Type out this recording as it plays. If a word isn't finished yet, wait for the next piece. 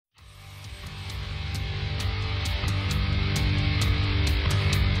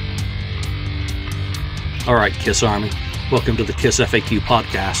All right, Kiss Army, welcome to the KissFAQ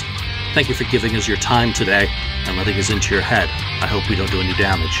Podcast. Thank you for giving us your time today and letting us into your head. I hope we don't do any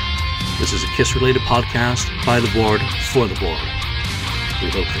damage. This is a Kiss-related podcast by the board, for the board.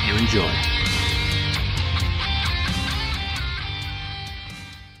 We hope that you enjoy.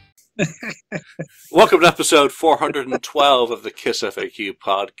 Welcome to episode 412 of the KissFAQ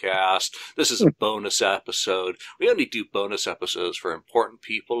Podcast. This is a bonus episode. We only do bonus episodes for important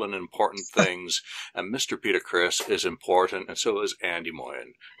people and important things. And Mr. Peter Criss is important, and so is Andy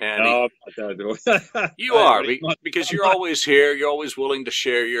Moyen. Andy, you are, because you're always here. You're always willing to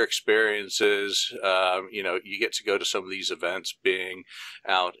share your experiences. You get to go to some of these events being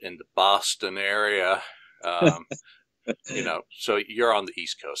out in the Boston area. So you're on the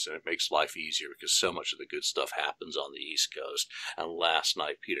East Coast, and it makes life easier because so much of the good stuff happens on the East Coast. And last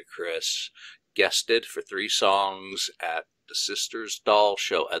night, Peter Criss guested for 3 songs at the Sisters Doll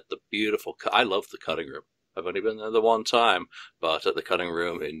show at the beautiful, I love the Cutting Room. I've only been there the one time, but at the Cutting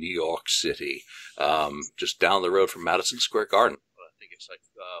Room in New York City, just down the road from Madison Square Garden. I think it's like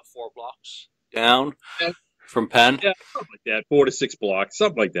 4 blocks down from Penn. Yeah, something like that, 4 to 6 blocks,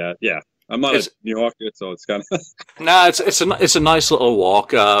 something like that, yeah. I'm not a New Yorker, so it's kind of... Nah, it's a nice little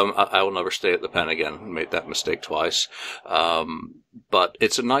walk. I will never stay at the Penn again. I made that mistake twice. But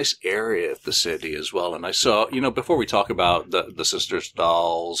it's a nice area of the city as well. And I saw, before we talk about the Sisters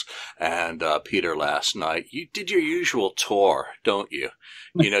Dolls and Peter last night, you did your usual tour, don't you?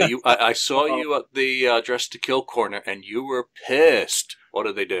 I saw you at the Dress to Kill corner, and you were pissed. What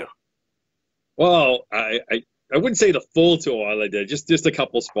did they do? Well, I wouldn't say the full tour I did, just a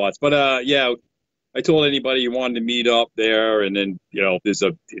couple spots. But I told anybody you wanted to meet up there, and then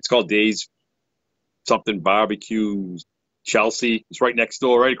it's called Dave's something barbecue Chelsea. It's right next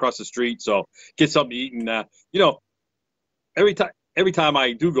door, right across the street. So get something to eat, and every time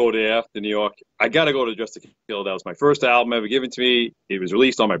I do go there to New York, I gotta go to Dress to Kill. That was my first album ever given to me. It was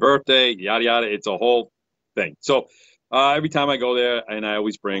released on my birthday. Yada yada. It's a whole thing. So every time I go there, and I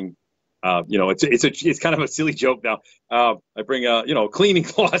always bring. It's kind of a silly joke now. I bring cleaning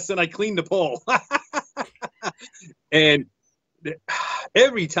cloths and I clean the pole. And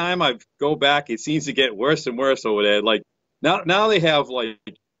every time I go back, it seems to get worse and worse over there. Like now they have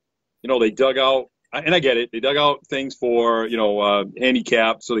they dug out, and I get it. They dug out things for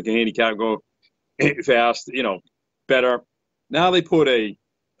handicap so they can handicap go fast, better. Now they put the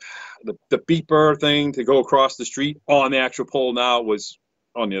beeper thing to go across the street on the actual pole. Now it was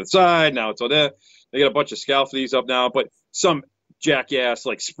on the other side. Now it's on there. They got a bunch of scaffoldings up now, but some jackass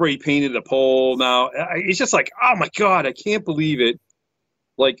spray painted the pole now. It's just oh my God, I can't believe it.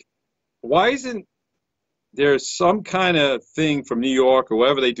 Why isn't there some kind of thing from New York or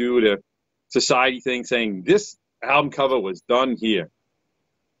whatever they do, the society thing, saying this album cover was done here?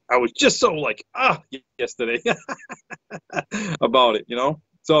 I was just so yesterday about it,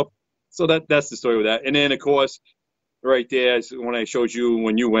 So that's the story with that. And then of course, right there is when I showed you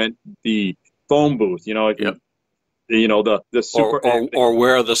when you went the phone booth, Yep. The super or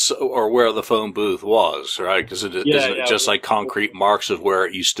where the phone booth was, right? Because isn't it just like concrete marks of where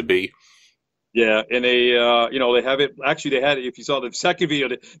it used to be. Yeah, and they they have it. Actually, they had it. If you saw the second video,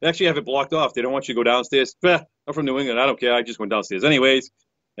 they actually have it blocked off. They don't want you to go downstairs. I'm from New England. I don't care. I just went downstairs anyways,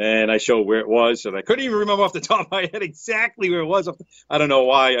 and I showed where it was, and I couldn't even remember off the top of my head exactly where it was. I don't know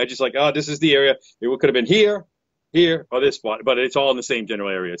why. I just this is the area. It could have been here, or this spot, but it's all in the same general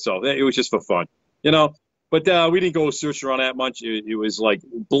area. So it was just for fun, But we didn't go search around that much. It was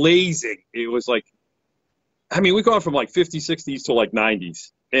blazing. It was we've gone from 50s, 60s to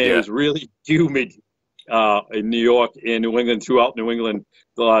 90s. And It was really humid in New York and New England, throughout New England,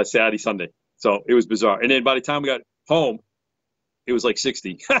 Saturday, Sunday. So it was bizarre. And then by the time we got home, it was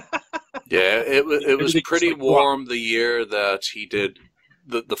 60. Yeah, it was pretty warm the year that he did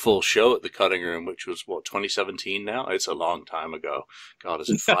the full show at the Cutting Room, which was 2017 now? It's a long time ago. God, is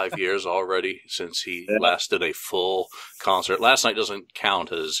it 5 years already since he last did a full concert? Last night doesn't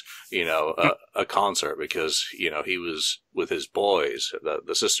count as, a concert because, he was with his boys,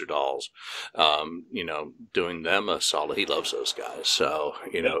 the Sister Dolls, doing them a solid. He loves those guys. So,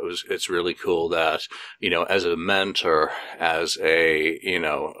 it's really cool that, as a mentor, as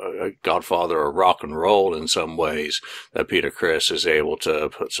a godfather of rock and roll in some ways, that Peter Criss is able to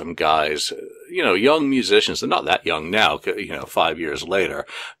put some guys, young musicians. They're not that young now, 5 years later,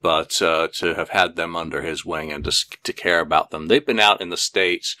 but to have had them under his wing and to care about them. They've been out in the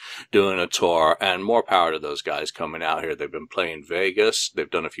States doing a tour, and more power to those guys coming out here. They've been playing Vegas. They've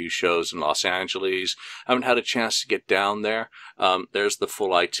done a few shows in Los Angeles. I haven't had a chance to get down there. There's the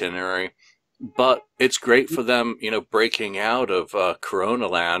full itinerary. But it's great for them, breaking out of Corona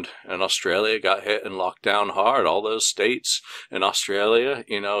land. And Australia got hit and locked down hard. All those states in Australia,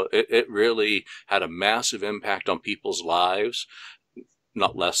 it really had a massive impact on people's lives.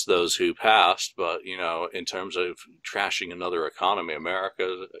 Not less those who passed, but, in terms of trashing another economy,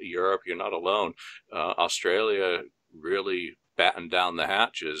 America, Europe, you're not alone. Australia really battened down the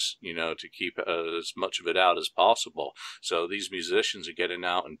hatches, to keep as much of it out as possible. So these musicians are getting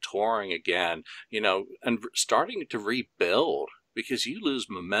out and touring again, and starting to rebuild, because you lose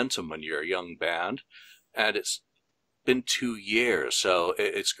momentum when you're a young band, and it's been 2 years. So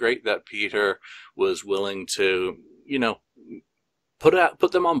it's great that Peter was willing to,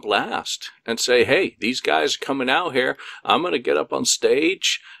 put them on blast and say, hey, these guys are coming out here. I'm going to get up on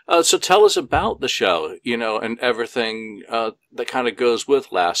stage. So tell us about the show, and everything that kind of goes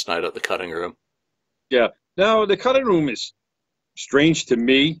with last night at the Cutting Room. Yeah. Now, the Cutting Room is strange to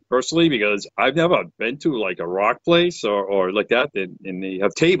me personally, because I've never been to like a rock place or like that. And they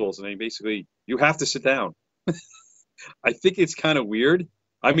have tables, and basically you have to sit down. I think it's kind of weird.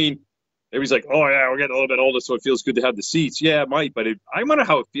 I mean, everybody's like, oh, yeah, we're getting a little bit older, so it feels good to have the seats. Yeah, it might, but I wonder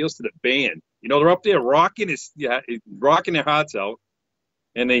how it feels to the band. They're up there rocking their hearts out,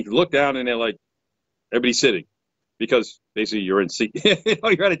 and they look down, and they're like, everybody's sitting, because basically you're in seat.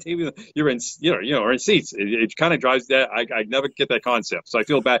 You're at a table, you're in seats. It kind of drives that. I never get that concept, so I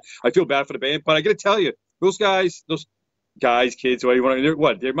feel bad. I feel bad for the band, but I got to tell you, those guys, kids,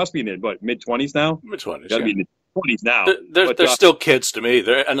 they must be in their mid-20s now. Mid-20s, got to be in the 20s now. They're still kids to me.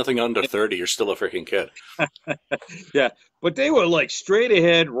 They're anything under 30, you're still a freaking kid. Yeah, but they were like straight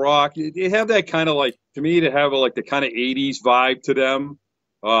ahead rock. They have that kind of like, to me, to have like the kind of 80s vibe to them.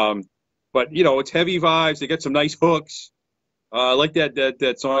 But it's heavy vibes. They got some nice hooks. I like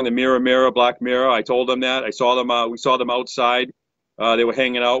that song, the Mirror Mirror Black Mirror. I told them that. I saw them. We saw them outside. They were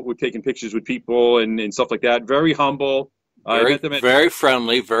hanging out. We're taking pictures with people and stuff like that. Very humble. Very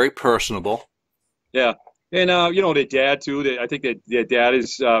friendly. Very personable. Yeah. And, their dad, too. I think that their dad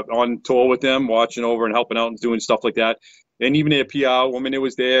is on tour with them, watching over and helping out and doing stuff like that. And even their PR woman that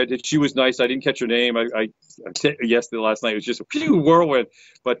was there, she was nice. I didn't catch her name. I yesterday, last night, it was just a whirlwind.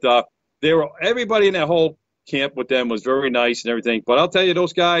 But everybody in that whole camp with them was very nice and everything. But I'll tell you,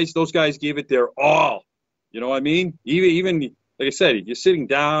 those guys gave it their all. You know what I mean? Even like I said, you're sitting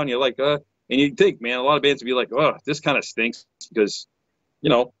down, you're like, and you think, man, a lot of bands would be like, oh, this kind of stinks, because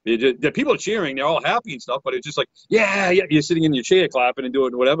the people are cheering, they're all happy and stuff, but it's just like, yeah, you're sitting in your chair clapping and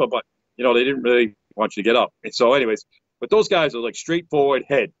doing whatever, but, they didn't really want you to get up. And so anyways, but those guys are like straightforward,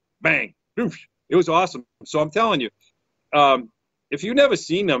 head, bang, oof. It was awesome. So I'm telling you, if you've never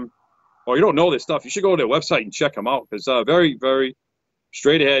seen them or you don't know their stuff, you should go to their website and check them out, because very, very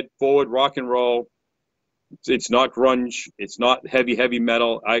straight ahead, forward, rock and roll. It's not grunge. It's not heavy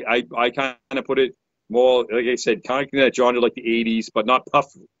metal. I kind of put it more, like I said, kind of in that genre like the 80s, but not puff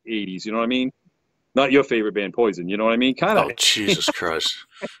 80s, you know what I mean? Not your favorite band, Poison, you know what I mean? Kind of. Oh, Jesus Christ.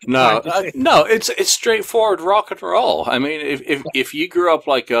 No, it's straightforward rock and roll. I mean, if you grew up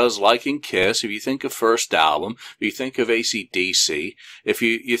like us, liking Kiss, if you think of first album, if you think of AC/DC, if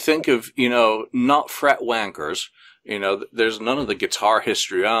you think of, not fret wankers, there's none of the guitar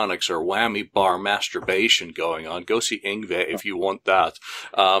histrionics or whammy bar masturbation going on. Go see Yngwie if you want that.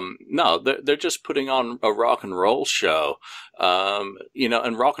 No, they're just putting on a rock and roll show.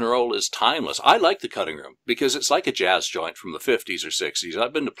 And rock and roll is timeless. I like the Cutting Room because it's like a jazz joint from the 50s or 60s.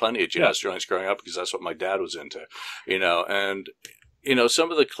 I've been to plenty of jazz joints growing up because that's what my dad was into, and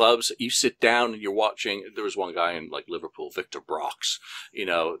some of the clubs, you sit down and you're watching. There was one guy in like Liverpool, Victor Brox,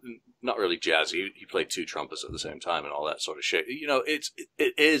 not really jazzy. He played 2 trumpets at the same time and all that sort of shit.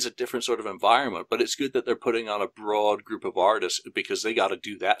 It is a different sort of environment, but it's good that they're putting on a broad group of artists because they got to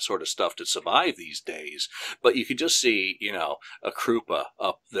do that sort of stuff to survive these days. But you could just see, a Krupa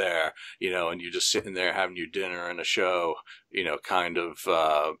up there, and you're just sitting there having your dinner and a show, kind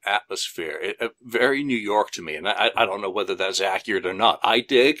of atmosphere. Very New York to me, and I don't know whether that's accurate or not. I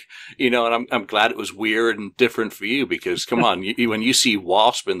dig, and I'm glad it was weird and different for you because, come on, when you see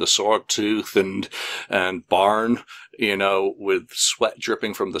Wasp in the Sawtooth and Barn, with sweat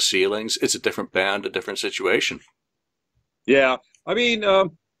dripping from the ceilings, it's a different band, a different situation. Yeah, I mean,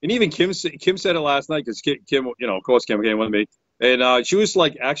 and even Kim said it last night because Kim, of course, Kim came with me, and she was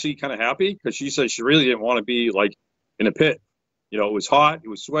like actually kind of happy because she said she really didn't want to be like in a pit. It was hot, it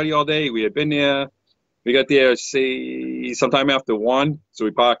was sweaty all day. We had been there. We got there, say, sometime after 1, so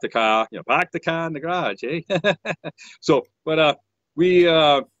we parked the car. Parked the car in the garage, eh? So, but we,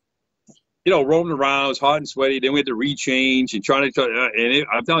 roamed around. It was hot and sweaty. Then we had to rechange and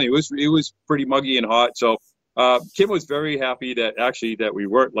I'm telling you, it was pretty muggy and hot. So Kim was very happy that we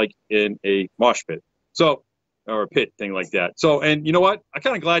weren't like in a mosh pit, or a pit thing like that. So, and you know what? I'm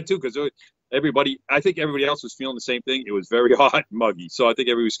kind of glad too, because I think everybody else was feeling the same thing. It was very hot and muggy, so I think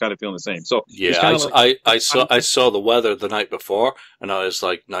everybody was kind of feeling the same. So yeah, I saw the weather the night before, and I was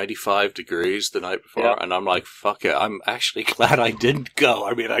like 95 degrees the night before, yeah. and I'm like, fuck it, I'm actually glad I didn't go.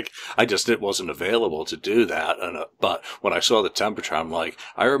 I mean, like, it wasn't available to do that, but when I saw the temperature, I'm like,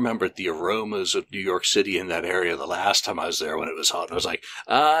 I remembered the aromas of New York City in that area the last time I was there when it was hot, and I was like,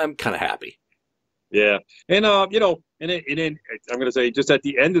 I'm kind of happy. Yeah, and and then I'm gonna say just at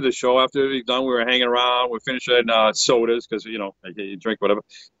the end of the show, after we done, we were hanging around, we're finishing sodas because you drink whatever.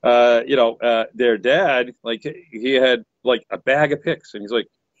 Their dad, like, he had like a bag of picks, and he's like,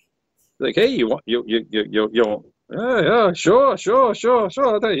 hey, you want yeah, sure,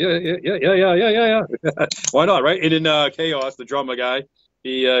 yeah. Why not, right? And then Chaos, the drummer guy,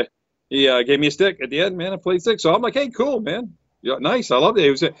 he gave me a stick at the end, man. I played stick, so I'm like, hey, cool, man. Yeah, nice. I loved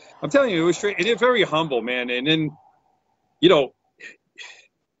it. I'm telling you, it was straight. And it's very humble, man. And then, you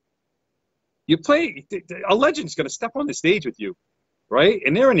play. A legend's going to step on the stage with you, right?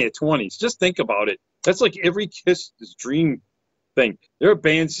 And they're in their 20s. Just think about it. That's like every Kiss's dream thing. There are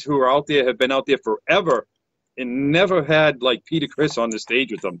bands who are out there, have been out there forever, and never had like Peter Criss on the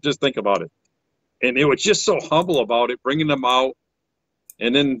stage with them. Just think about it. And they were just so humble about it, bringing them out.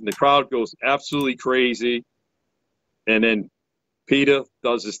 And then the crowd goes absolutely crazy. And then Peter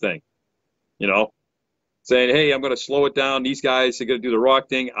does his thing, saying, hey, I'm going to slow it down. These guys are going to do the rock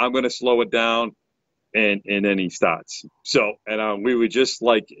thing. I'm going to slow it down. And then he starts. So, and we were just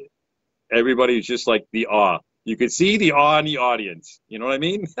like, everybody was just like the awe. You could see the awe in the audience. You know what I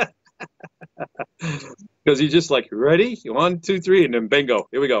mean? Because he's just like, ready? 1, 2, 3, and then bingo.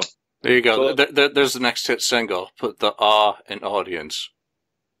 Here we go. There you go. So, there's the next hit single. Put the awe in audience.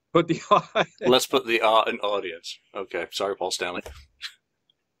 Put the awe. Let's put the awe in audience. Okay, sorry, Paul Stanley.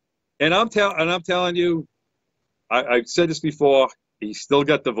 And I'm telling you, I've said this before. He's still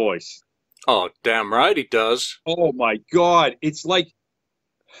got the voice. Oh, damn right he does. Oh my God, it's like,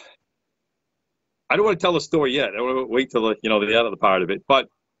 I don't want to tell the story yet. I want to wait till the other part of it. But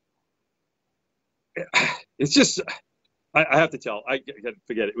it's just, I have to tell. I gotta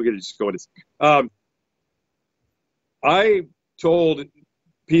forget it. We're gonna just go with this. I told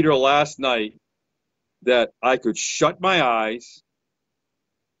Peter last night that I could shut my eyes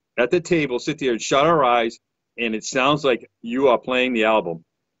at the table, sit there and shut our eyes, and it sounds like you are playing the album,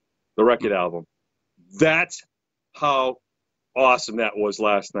 the record album. That's how awesome that was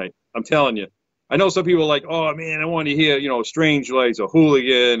last night. I'm telling you. I know some people are like, oh man, I want to hear, Strange Lights or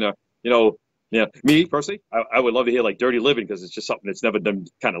Hooligan, or, yeah. Me personally, I would love to hear like Dirty Living, because it's just something that's never done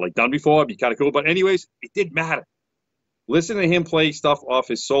before. It'd be kind of cool. But anyways, it didn't matter. Listen to him play stuff off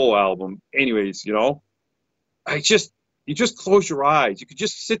his solo album. Anyways, you just close your eyes. You could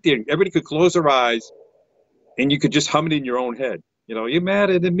just sit there. Everybody could close their eyes, and you could just hum it in your own head. You're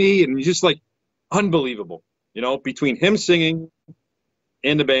madder than me, and you're just like unbelievable. Between him singing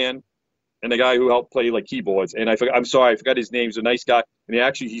and the band and the guy who helped play like keyboards, and I'm sorry, I forgot his name. He's a nice guy,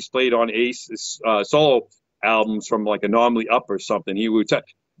 and he's played on Ace's solo albums from like Anomaly Up or something. He was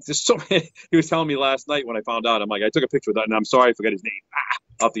telling me last night when I found out. I'm like, I took a picture of that, and I'm sorry I forgot his name.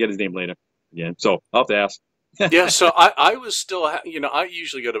 I'll have to get his name later again. So I'll have to ask. Yeah, so I was still, I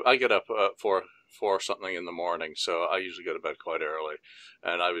usually get up for something in the morning, so I usually go to bed quite early,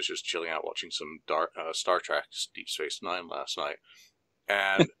 and I was just chilling out watching some Star Trek Deep Space Nine last night,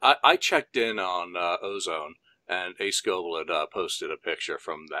 and I checked in on Ozone, and Ace Goble had posted a picture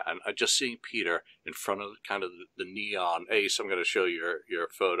from that, and I just seeing Peter in front of kind of the neon. Ace, I'm going to show you your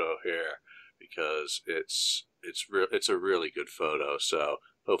photo here, because it's a really good photo, so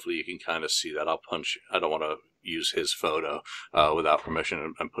hopefully you can kind of see that. I don't want to use his photo without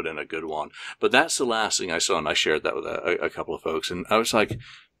permission and put in a good one. But that's the last thing I saw, and I shared that with a couple of folks. And I was like,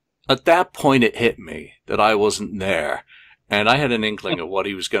 at that point it hit me that I wasn't there. And I had an inkling of what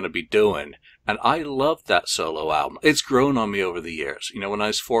he was going to be doing. And I loved that solo album. It's grown on me over the years. When I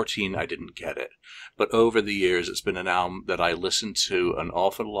was 14, I didn't get it. But over the years, it's been an album that I listen to an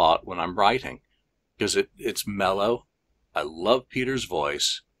awful lot when I'm writing. Because it's mellow. I love Peter's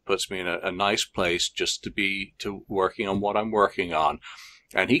voice. Puts me in a nice place just to working on what I'm working on.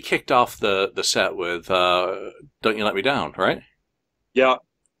 And he kicked off the set with Don't You Let Me Down, right? Yeah.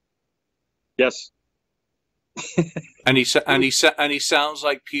 Yes. and he sounds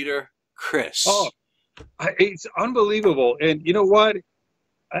like Peter Criss. Oh, it's unbelievable. And you know what?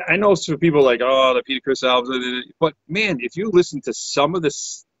 I know some people like, oh, the Peter Criss albums, but man, if you listen to some of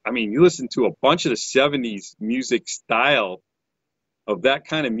this, you listen to a bunch of the 70s music style of that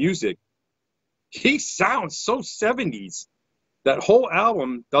kind of music, he sounds so 70s. That whole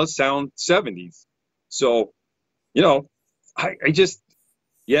album does sound 70s. So, you know, I just,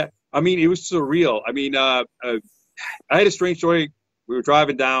 yeah. I mean, it was surreal. I mean, I had a strange story. We were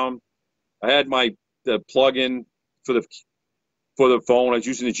driving down. I had the plug-in for the phone. I was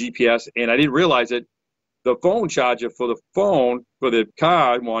using the GPS, and I didn't realize it. The phone charger for the phone for the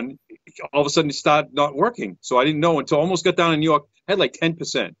car one, all of a sudden it started not working. So I didn't know until I almost got down in New York. I had like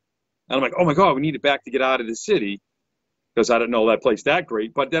 10%, and I'm like, oh my god, we need it back to get out of the city because I didn't know that place that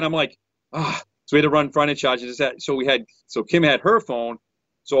great. But then I'm like, so we had to run front end charges. So Kim had her phone.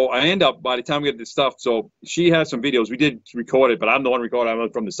 So I end up, by the time we get this stuff, so she has some videos. We did record it, but I'm the one recording. I'm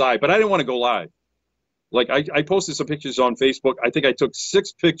from the side. But I didn't want to go live. Like, I posted some pictures on Facebook. I think I took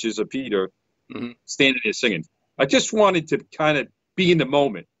 6 pictures of Peter standing there singing. I just wanted to kind of be in the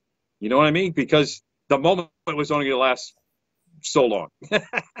moment. You know what I mean? Because the moment was only going to last so long.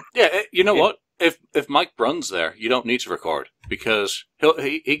 Yeah, you know what? If Mike Brun's there, you don't need to record because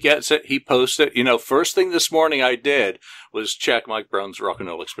he gets it. He posts it. You know, first thing this morning I did was check Mike Brun's Rock and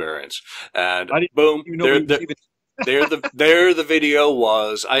Roll Experience, and boom, there the video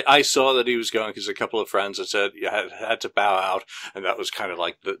was. I saw that he was going because a couple of friends had said you had to bow out, and that was kind of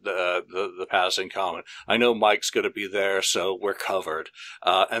like the passing comment. I know Mike's going to be there, so we're covered.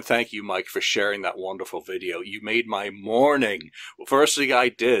 And thank you, Mike, for sharing that wonderful video. You made my morning. First thing I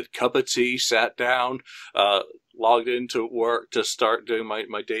did, cup of tea, sat down, logged into work to start doing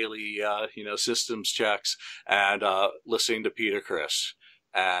my daily systems checks, and listening to Peter Criss.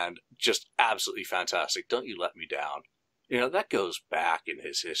 And just absolutely fantastic. Don't You Let Me Down. You know, that goes back in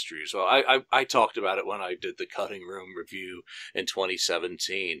his history. So I talked about it when I did the Cutting Room review in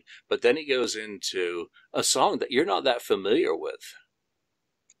 2017. But then he goes into a song that you're not that familiar with.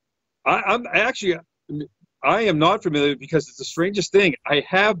 I am not familiar because it's the strangest thing. I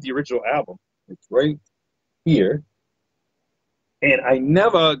have the original album. It's right here. And I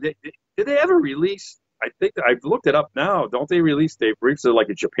never, did they ever release? I think I've looked it up now. Don't they release? They've released like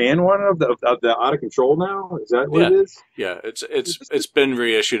a Japan one of the Out of Control now. Is that what it is? Yeah, it's been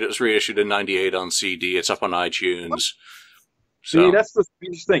reissued. It was reissued in '98 on CD. It's up on iTunes. So. See, that's the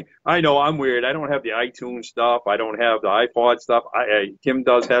strangest thing. I know I'm weird. I don't have the iTunes stuff. I don't have the iPod stuff. Kim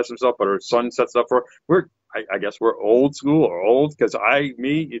does have some stuff, but her son sets up for. I guess we're old school or old because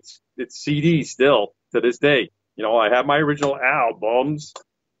it's CD still to this day. You know, I have my original albums.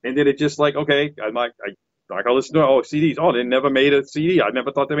 And then it just like, okay, I listen to CDs. Oh, they never made a CD. I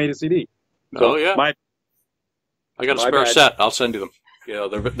never thought they made a CD. So yeah. I got a spare set. I'll send you them. You know,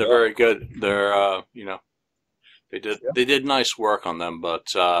 they're very good. They're they did nice work on them. But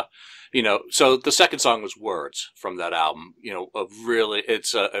so the second song was Words from that album. You know,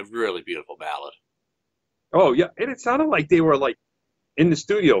 it's a really beautiful ballad. Oh yeah, and it sounded like they were like in the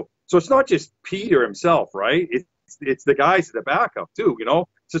studio. So it's not just Peter himself, right? It's the guys at the backup too. You know.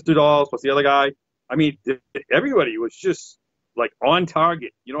 Sister Dolls plus the other guy. I mean, everybody was just like on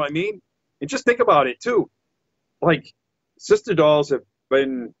target. You know what I mean? And just think about it too. Like Sister Dolls have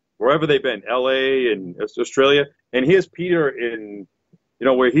been wherever they've been, L.A. and Australia, and here's Peter in,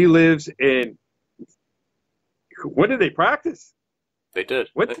 where he lives. And when did they practice? They did.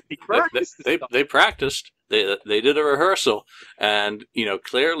 When did they practice? They practiced. They did a rehearsal, and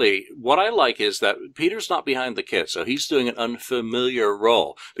clearly, what I like is that Peter's not behind the kit, so he's doing an unfamiliar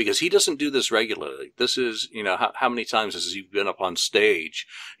role because he doesn't do this regularly. This is, how many times has he been up on stage,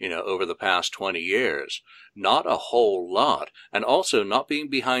 over the past 20 years? Not a whole lot, and also not being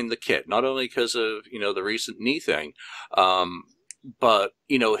behind the kit, not only because of the recent knee thing, but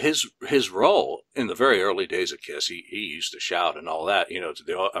his role in the very early days of Kiss, he used to shout and all that,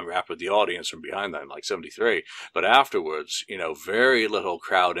 to rap with the audience from behind that in like '73. But afterwards, very little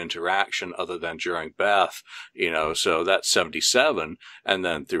crowd interaction other than during Beth, so that's '77. And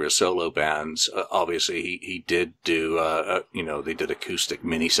then through his solo bands, obviously he did do, they did acoustic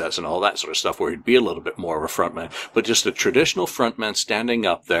mini sets and all that sort of stuff where he'd be a little bit more of a frontman. But just a traditional frontman standing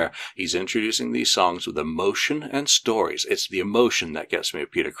up there, he's introducing these songs with emotion and stories. It's the emotion that gets me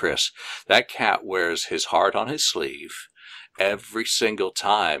with Peter Criss. That cat wears his heart on his sleeve every single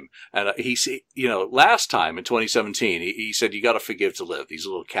time. And last time in 2017, he said, you got to forgive to live. These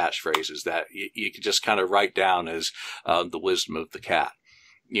little catchphrases that you could just kind of write down as the wisdom of the cat.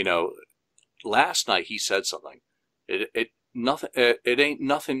 Last night he said something. It ain't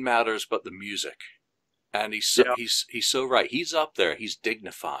nothing matters but the music. And he's so right. He's up there. He's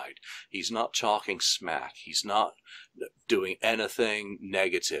dignified. He's not talking smack. He's not doing anything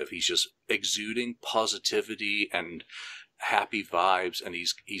negative. He's just exuding positivity and happy vibes, and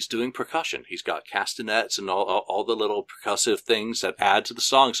he's doing percussion. He's got castanets and all the little percussive things that add to the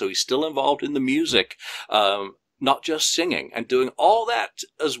song. So he's still involved in the music, not just singing, and doing all that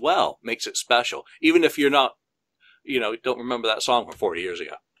as well makes it special. Even if you're not, don't remember that song from 40 years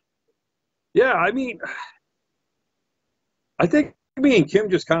ago. Yeah, I mean, I think me and Kim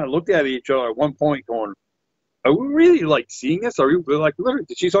just kind of looked at each other at one point going, are we really like seeing this? Are we like, literally,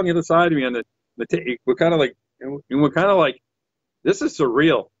 she's on the other side of me on the we're kind of like, and we're kind of like, this is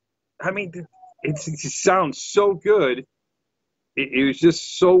surreal. I mean, it sounds so good. It was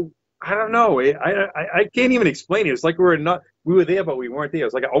just so, I don't know. I can't even explain it. It's like we were there, but we weren't there. It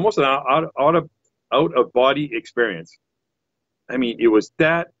was like almost an out of body experience. I mean, it was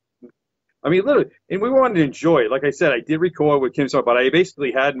that. I mean, literally, and we wanted to enjoy it. Like I said, I did record with Kim, but I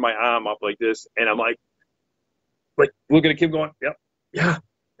basically had my arm up like this, and I'm like looking at Kim going, yeah.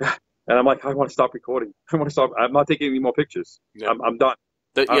 And I'm like, I want to stop recording. I want to stop. I'm not taking any more pictures. Yeah. I'm done.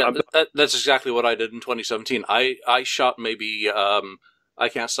 That's exactly what I did in 2017. I shot maybe I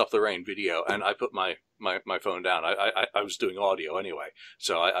Can't Stop the Rain video, and I put my phone down. I was doing audio anyway,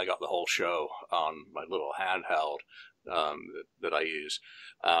 so I got the whole show on my little handheld that I use,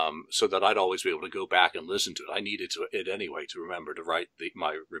 so that I'd always be able to go back and listen to it. I needed it anyway to remember to write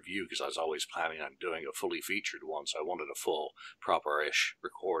my review, because I was always planning on doing a fully featured one, so I wanted a full, proper-ish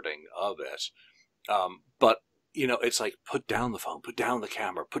recording of it. But, it's like, put down the phone, put down the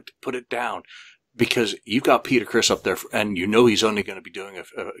camera, put it down, because you've got Peter Criss up there, and he's only going to be doing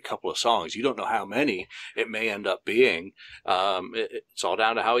a couple of songs. You don't know how many it may end up being. It's all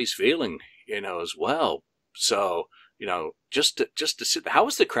down to how he's feeling, as well. So, just to sit. How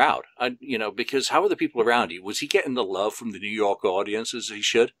was the crowd? Because how were the people around you? Was he getting the love from the New York audience as he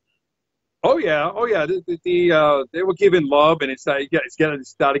should? Oh yeah. They were giving love, and it started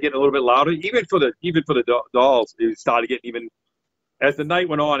getting a little bit louder. Even for the dolls, it started getting even as the night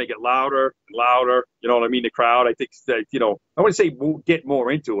went on. It got louder and louder. You know what I mean? The crowd, I think, that I wouldn't say get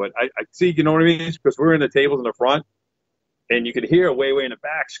more into it. I see. You know what I mean? Because we're in the tables in the front, and you could hear way in the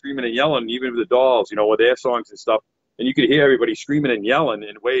back screaming and yelling, even with the dolls, with their songs and stuff. And you could hear everybody screaming and yelling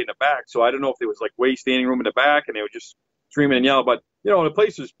and way in the back. So I don't know if there was like way standing room in the back and they were just screaming and yelling. But, the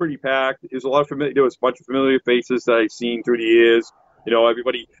place was pretty packed. There was there was a bunch of familiar faces that I've seen through the years.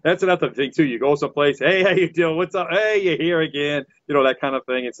 Everybody, that's another thing too. You go someplace, hey, how you doing? What's up? Hey, you're here again. That kind of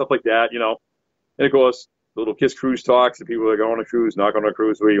thing and stuff like that, And of course, the little Kiss cruise talks, the people that go on a cruise, not going on a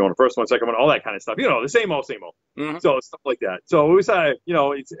cruise, where you on the first one, second one, all that kind of stuff. The same old. Mm-hmm. So stuff like that. So it was,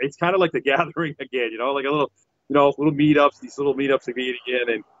 it's kind of like the gathering again, like a little, little meetups, these little meetups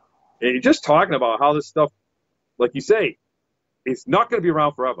again, and just talking about how this stuff, like you say, it's not going to be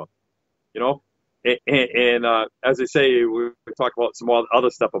around forever, And as I say, we talk about some other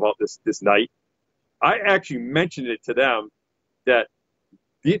stuff about this night. I actually mentioned it to them that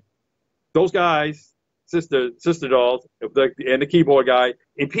those guys, sister dolls, and the keyboard guy,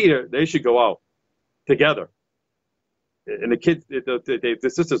 and Peter, they should go out together. And the kids, the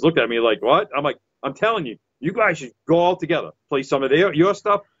sisters looked at me like, what? I'm like, I'm telling you, you guys should go all together. Play some of your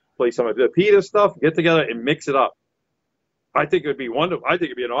stuff, play some of the Peter stuff, get together and mix it up. I think it would be wonderful. I think it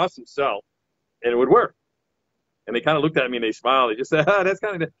would be an awesome sell, and it would work. And they kind of looked at me and they smiled. They just said, that's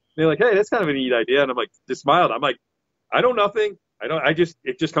kind of, they're like, hey, that's kind of a neat idea. And I'm like, just smiled. I'm like, I know nothing.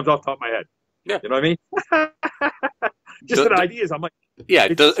 It just comes off the top of my head. Yeah. You know what I mean? Just an idea. I'm like, yeah,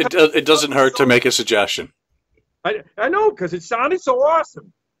 it doesn't hurt to make a suggestion. I know, because it sounded so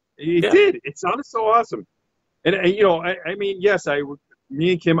awesome. It did. It sounded so awesome. And I mean, yes,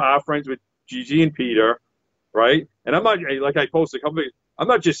 me and Kim are friends with Gigi and Peter, right? And I'm not, like I posted a couple of, I'm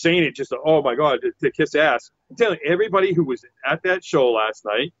not just saying it just to, oh my God, to kiss ass. I'm telling you, everybody who was at that show last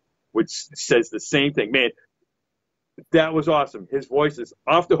night says the same thing. Man, that was awesome. His voice is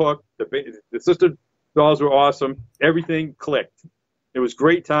off the hook. The sister dolls were awesome. Everything clicked. It was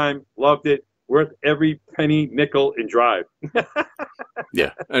great time. Loved it. Worth every penny, nickel, and drive.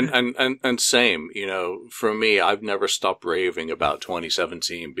 Yeah, and same. For me, I've never stopped raving about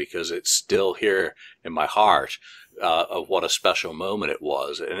 2017 because it's still here in my heart of what a special moment it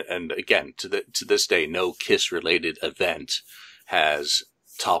was. And again, to this day, no Kiss-related event has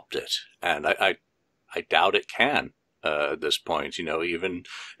topped it, and I doubt it can. At this point, even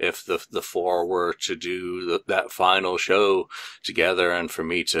if the four were to do that final show together, and for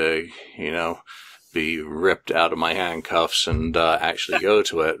me to, be ripped out of my handcuffs and actually go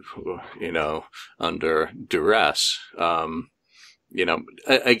to it, under duress. Again,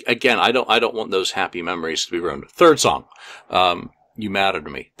 I don't want those happy memories to be ruined. Third song, You Matter to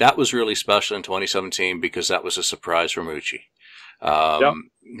Me. That was really special in 2017 because that was a surprise from Uchi. Yep.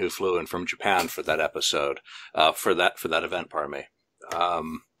 who flew in from Japan for that episode, for that event. Pardon me.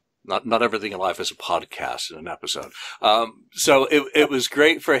 Not everything in life is a podcast in an episode. So it was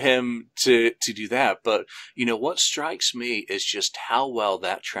great for him to do that. But you know what strikes me is just how well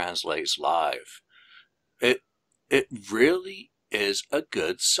that translates live. It really is a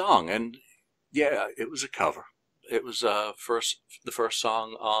good song, and yeah, it was a cover. It was the first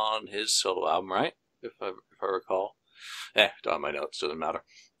song on his solo album, right? If I recall. Don't have my notes, doesn't matter.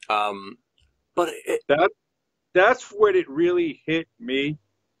 But that's when it really hit me,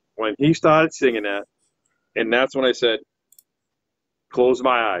 when he started singing that, and that's when I said, close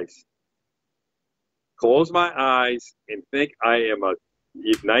my eyes. Close my eyes and think I am a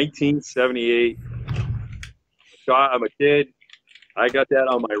 1978. I'm a kid. I got that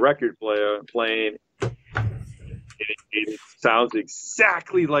on my record player playing. It sounds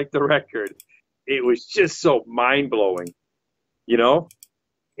exactly like the record. It was just so mind-blowing, you know?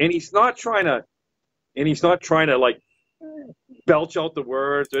 And he's not trying to like belch out the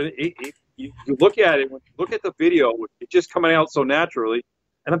words. You look at it, when you look at the video, it's just coming out so naturally.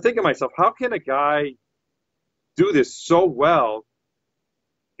 And I'm thinking to myself, how can a guy do this so well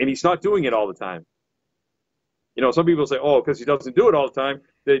and he's not doing it all the time? You know, some people say, oh, because he doesn't do it all the time,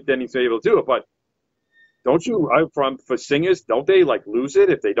 then he's able to do it. But don't you, for singers, don't they like lose it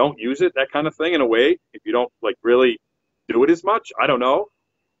if they don't use it, that kind of thing, in a way, if you don't like really do it as much? I don't know.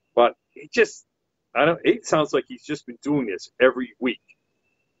 But it sounds like he's just been doing this every week.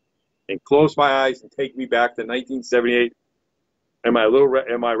 And close my eyes and take me back to 1978 and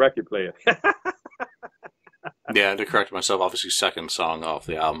my record player. Yeah, to correct myself, obviously second song off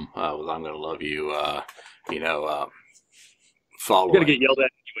the album was "I'm Gonna Love You." Following. You're gonna get yelled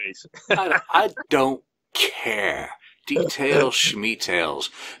at anyways. I don't care. Details, schmetails.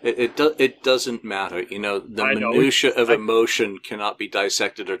 It doesn't matter. You know, the minutia of emotion cannot be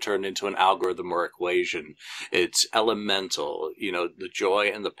dissected or turned into an algorithm or equation. It's elemental. You know, the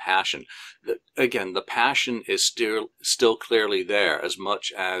joy and the passion. Again, the passion is still clearly there, as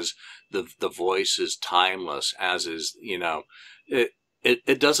much as the voice is timeless, as is, you know,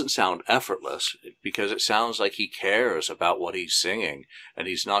 it doesn't sound effortless, because it sounds like he cares about what he's singing, and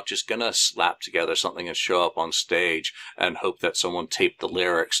he's not just going to slap together something and show up on stage and hope that someone taped the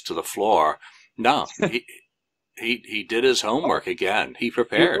lyrics to the floor. No, he did his homework again. He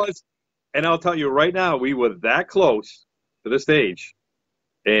prepared. And I'll tell you right now, we were that close to the stage,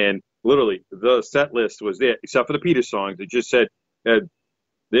 and literally the set list was there, except for the Peter songs. It just said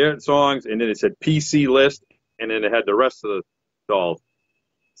their songs, and then it said PC list, and then it had the rest of the Dolls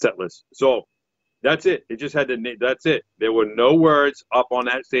set list. So that's it. It just had to. That's it. There were no words up on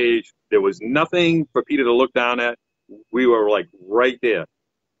that stage. There was nothing for Peter to look down at. We were like right there.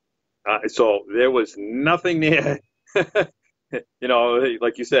 So there was nothing there. You know,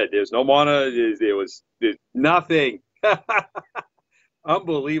 like you said, there's no monitor. There's nothing.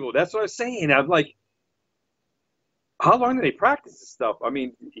 Unbelievable. That's what I was saying. I'm like, how long do they practice this stuff? I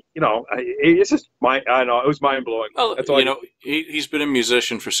mean, you know, it's just I know, it was mind blowing. Well, you know, he's been a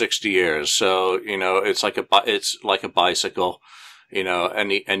musician for 60 years, so you know, it's like a bicycle. You know,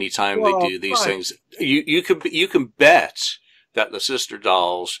 anytime they do these things, you can bet that the Sister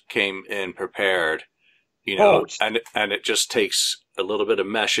Dolls came in prepared. You know, and it just takes a little bit of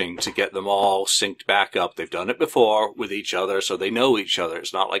meshing to get them all synced back up. They've done it before with each other, so they know each other.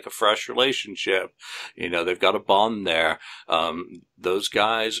 It's not like a fresh relationship. You know, they've got a bond there. Those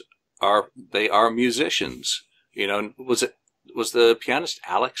guys are musicians. You know, was the pianist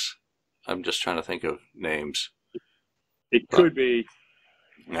Alex? I'm just trying to think of names. It could be.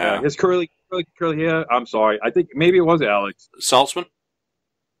 Yeah. His curly hair. I'm sorry. I think maybe it was Alex. Saltzman?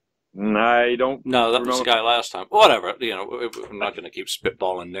 I don't. No, that was the guy last time. Whatever. You know, we're not going to keep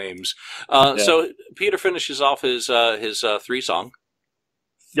spitballing names. So Peter finishes off his 3-song.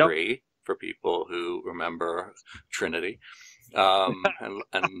 Three, for people who remember Trinity, and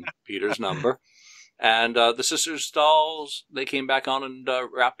Peter's number. And the Sisters Dolls, they came back on and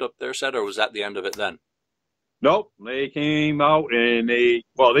wrapped up their set, or was that the end of it then? Nope, they came out and they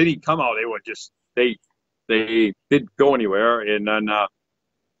didn't come out. They were just they didn't go anywhere, and then.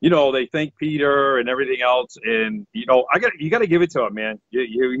 You know, they thank Peter and everything else, and you know, you got to give it to him, man.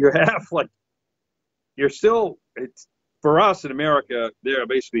 You have like, you're still, it's for us in America, they're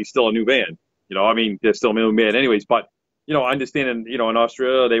basically still a new band. You know, I mean, they're still a new band anyways, but you know, understanding, you know, in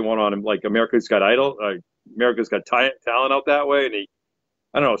Australia they went on like America's Got Idol, America's Got Talent out that way, and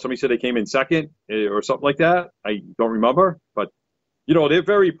I don't know, somebody said they came in second or something like that. I don't remember, but. You know, they're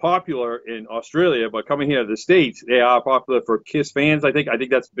very popular in Australia, but coming here to the States, they are popular for Kiss fans, I think. I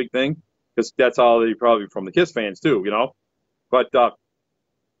think that's a big thing, because that's how they probably from the Kiss fans, too, you know. But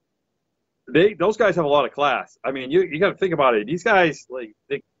those guys have a lot of class. I mean, you got to think about it. These guys, like,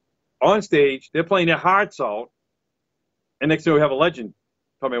 on stage, they're playing their hearts out, and next thing we have a legend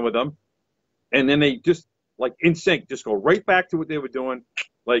come in with them, and then they just, like, in sync, just go right back to what they were doing.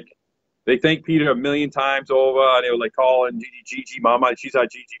 Like, they thank Peter a million times over, and they were like calling Gigi Mama. She's our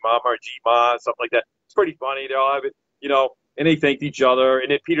Gigi Mama or G Ma, something like that. It's pretty funny. They all have it, and they thanked each other.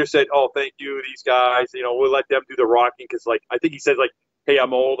 And then Peter said, "Oh, thank you, these guys. We'll let them do the rocking because, like, I think he said, like, hey,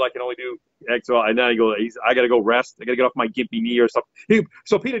 I'm old. I can only do X." And then I got to go rest. I got to get off my gimpy knee or something.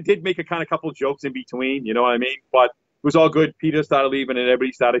 So Peter did make a couple of jokes in between, you know what I mean? But it was all good. Peter started leaving, and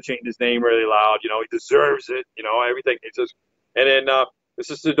everybody started chanting his name really loud. He deserves it. Everything. It's just, and then the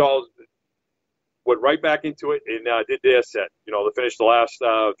Sister Dolls went right back into it and did their set. They finished the last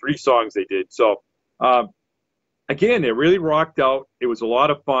 3 songs they did. So again, they really rocked out. It was a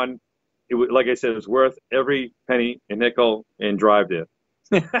lot of fun. It was, like I said, it was worth every penny and nickel and drive there.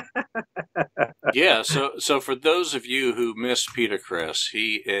 Yeah, so for those of you who missed Peter Criss,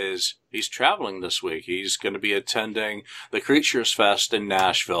 he's traveling this week. He's going to be attending the Creatures Fest in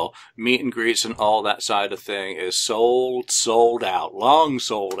Nashville. Meet and greets and all that side of thing is sold out, long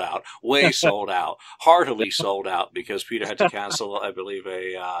sold out, way sold out, heartily sold out because Peter had to cancel, I believe,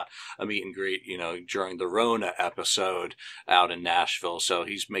 a meet and greet, during the Rona episode out in Nashville. So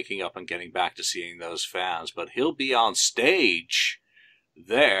he's making up and getting back to seeing those fans, but he'll be on stage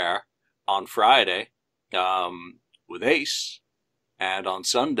there on Friday with Ace, and on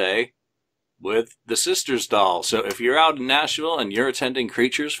Sunday with the Sisters Doll. So if you're out in Nashville and you're attending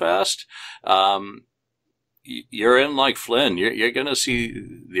Creatures Fest, you're in like Flynn. You're going to see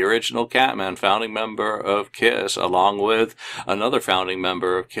the original Catman, founding member of KISS, along with another founding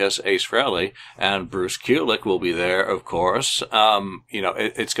member of KISS, Ace Frehley, and Bruce Kulick will be there, of course.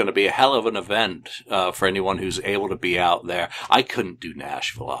 It's going to be a hell of an event for anyone who's able to be out there. I couldn't do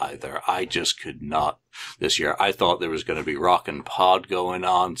Nashville either. I just could not this year. I thought there was going to be Rockin' Pod going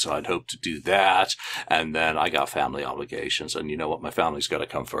on, so I'd hoped to do that. And then I got family obligations, and you know what? My family's got to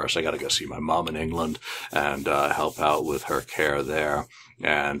come first. I got to go see my mom in England and help out with her care there.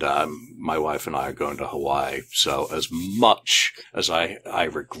 And my wife and I are going to Hawaii. So as much as I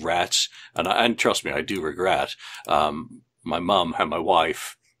regret, and trust me, I do regret, my mom and my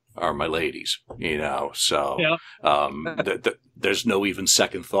wife are my ladies, so yeah. There's no even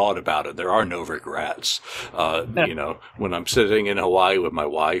second thought about it. There are no regrets. When I'm sitting in Hawaii with my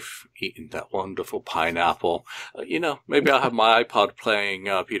wife eating that wonderful pineapple, maybe I'll have my iPod playing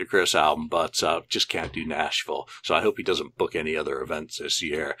Peter Criss album, but just can't do Nashville. So I hope he doesn't book any other events this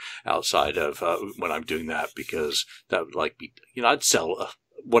year outside of when I'm doing that, because that would be, I'd sell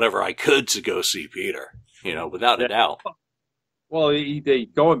whatever I could to go see Peter, without a doubt. Well, they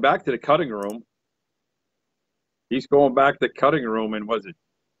going back to the cutting room. He's going back to the cutting room in, was it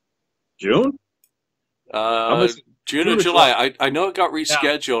June? June or July. I know it got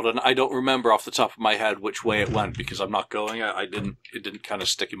rescheduled, and I don't remember off the top of my head which way it went because I'm not going. It didn't kind of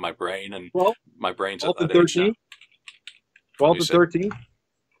stick in my brain, and my brain's at that age now. 12th to 13th.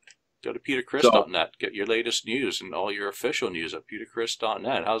 Go to petercriss.net. Get your latest news and all your official news at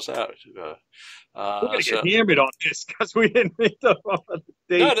petercriss.net. How's that? We're going to get hammered on this because we didn't make the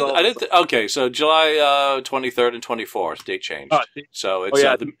dates. No, I didn't. Okay, so July 23rd and 24th, date change. So it's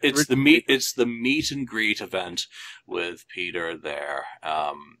it's the meet and greet event with Peter there.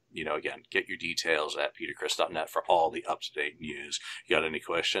 Again, get your details at petercriss.net for all the up-to-date news. You got any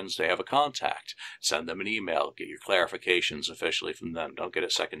questions? They have a contact. Send them an email. Get your clarifications officially from them. Don't get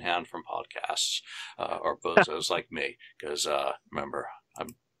it secondhand from podcasts or bozos like me, because remember, I've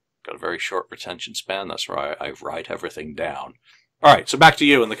got a very short retention span. That's why I write everything down. All right, so back to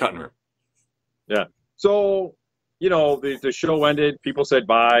you in the cutting room. Yeah. So, the show ended. People said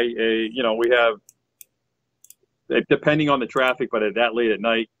bye. We have, depending on the traffic, but at that late at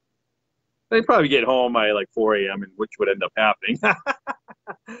night, they'd probably get home by like 4 a.m., and which would end up happening.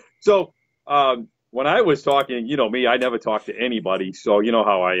 So when I was talking, me, I never talk to anybody. So you know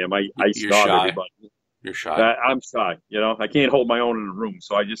how I am. I stop everybody. You're shy. I'm shy. I can't hold my own in a room.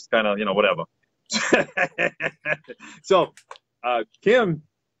 So I just kind of, whatever. So Kim,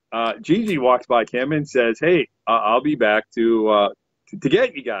 Gigi walks by Kim and says, "Hey, I'll be back to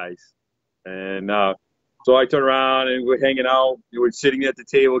get you guys." And so I turn around and we're hanging out. We're sitting at the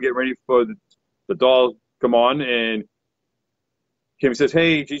table, getting ready for the doll to come on. And Kim says,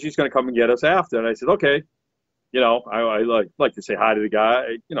 "Hey, Gigi's going to come and get us after." And I said, "Okay." I like to say hi to the guy,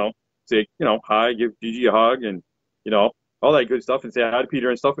 say, hi, give Gigi a hug and, all that good stuff, and say hi to Peter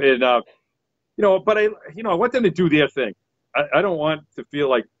and stuff. And, but I want them to do their thing. I don't want to feel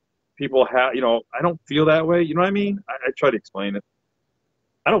like people have, I don't feel that way. You know what I mean? I try to explain it.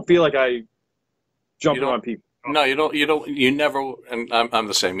 I don't feel like I jump on people. No, you don't. You never. And I'm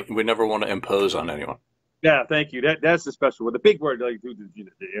the same. We never want to impose on anyone. Yeah, thank you. That's the special word. The big word, like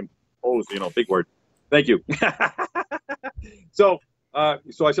impose. Big word. Thank you. So I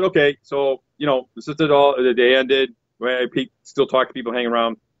said, okay. So this is the day ended. Where I still talk to people hanging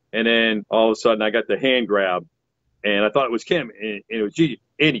around, and then all of a sudden I got the hand grab, and I thought it was Kim, and it was Gigi.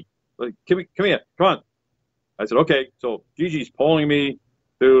 Andy, like, come here, come on. I said, okay. So Gigi's pulling me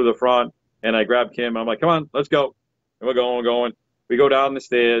to the front, and I grabbed Kim. I'm like, come on, let's go. And we're going. We go down the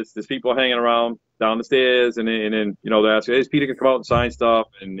stairs. There's people hanging around down the stairs, and then they're asking, hey, is Peter gonna come out and sign stuff?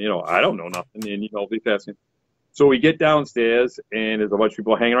 And I don't know nothing, and they're asking. So we get downstairs, and there's a bunch of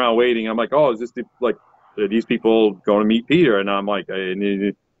people hanging around waiting. I'm like, oh, is this are these people going to meet Peter? And I'm like, I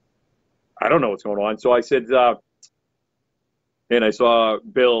don't know what's going on. So I said, and I saw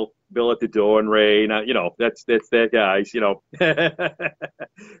Bill at the door, and Ray, and that's that guys,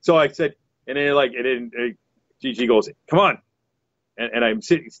 So I said, and then Gigi goes, come on. And I'm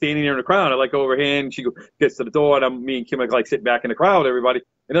standing there in the crowd. I go over here, and she gets to the door, and me and Kim are sitting back in the crowd, everybody.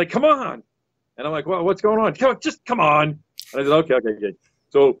 And they're like, come on. And I'm like, well, what's going on? Just come on. And I said, okay, good.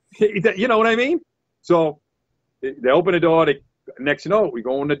 So, you know what I mean? So they open the door. Next we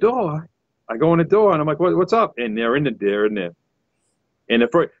go in the door. I go in the door, and I'm like, what's up? And they're in there. And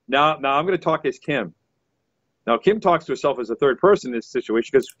now I'm going to talk as Kim. Now, Kim talks to herself as a third person in this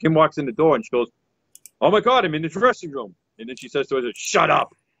situation because Kim walks in the door, and she goes, oh, my God, I'm in the dressing room. And then she says to herself, shut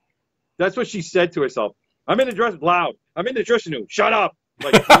up. That's what she said to herself. I'm in the dressing room. Shut up.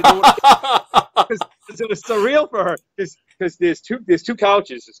 Because it was surreal for her. Because there's two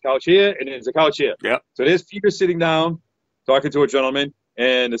couches. There's a couch here, and there's a couch here. Yeah. So there's Peter sitting down, talking to a gentleman,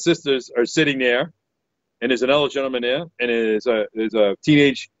 and the sisters are sitting there, and there's another gentleman there, and there's a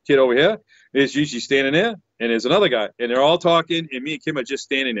teenage kid over here. There's Gigi standing there, and there's another guy, and they're all talking, and me and Kim are just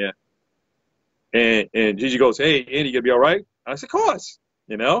standing there. And Gigi goes, hey, Andy, you gonna be all right? I said, of course,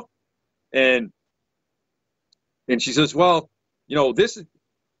 And she says, well, this is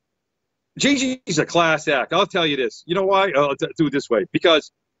Gigi's a class act. I'll tell you this. You know why? I'll do it this way.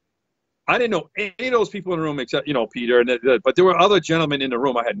 Because I didn't know any of those people in the room except, Peter. But there were other gentlemen in the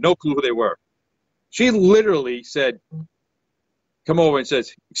room. I had no clue who they were. She literally said, come over and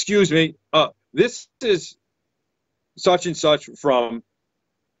says, excuse me, this is such and such from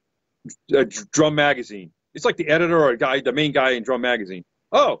Drum Magazine. It's like the editor or the main guy in Drum Magazine.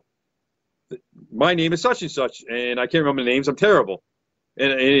 Oh, my name is such and such, and I can't remember the names. I'm terrible.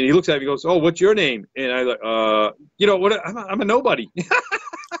 And he looks at me and goes, oh, what's your name? And I what? I'm a nobody.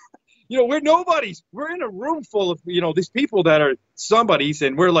 We're nobodies. We're in a room full of, these people that are somebodies,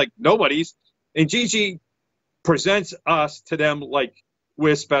 and we're like nobodies. And Gigi presents us to them like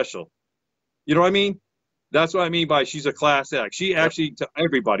we're special. You know what I mean? That's what I mean by she's a class act. She actually, to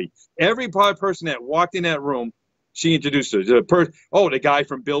every person that walked in that room, she introduced her. The guy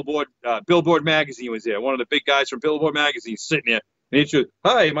from Billboard Magazine was there. One of the big guys from Billboard Magazine sitting there. And he said,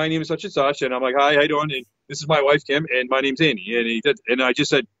 hi, my name is such and such. And I'm like, hi, how you doing? And this is my wife, Kim, and my name's Andy. And I just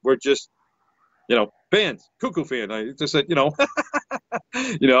said, we're just, fans, cuckoo fan. I just said, And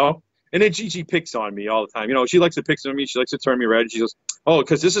then Gigi picks on me all the time. She likes to pick on me. She likes to turn me red. She goes, oh,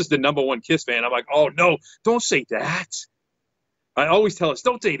 because this is the #1 Kiss fan. I'm like, oh, no, don't say that. I always tell us,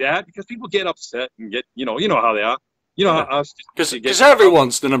 don't say that, because people get upset and get, how they are. How us. Because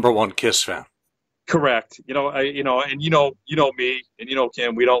everyone's the #1 Kiss fan. Correct. And me, and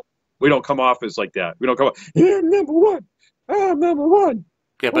Kim, we don't come off as like that. We don't come off, yeah, I'm #1. I'm #1.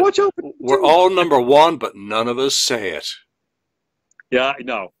 Yeah, but watch out. We're all #1, but none of us say it. Yeah,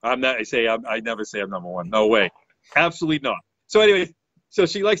 no, I'm not. I never say I'm #1. No way. Absolutely not. So anyway,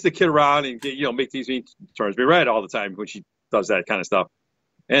 she likes to kid around and make these turns me red all the time when she does that kind of stuff.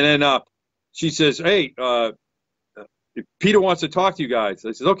 And then she says, hey, Peter wants to talk to you guys.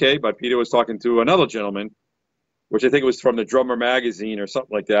 I said, okay, but Peter was talking to another gentleman, which I think was from the Drummer Magazine or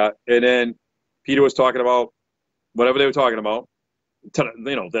something like that. And then Peter was talking about whatever they were talking about,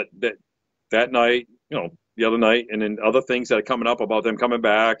 that night, the other night, and then other things that are coming up about them coming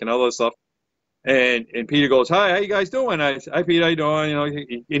back and all this stuff. And Peter goes, hi, how you guys doing? I said, hi, Peter, how you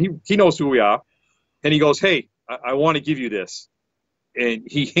doing? And he knows who we are. And he goes, hey, I want to give you this. And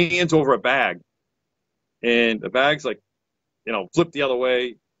he hands over a bag. And the bag's flipped the other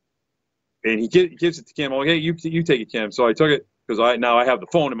way. And he gives it to Kim. I'm like, hey, you take it, Kim. So I took it because now I have the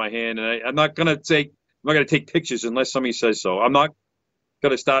phone in my hand. And I'm not going to take pictures unless somebody says so. I'm not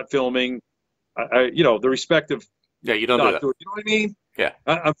going to start filming. The respect of. Yeah, you don't do that. You know what I mean? Yeah.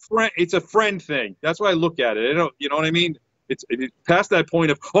 It's a friend thing. That's why I look at it. You know what I mean? it's past that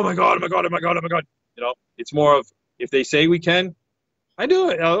point of, oh my God, oh my God, oh my God, oh my God. You know, it's more of, if they say we can, I do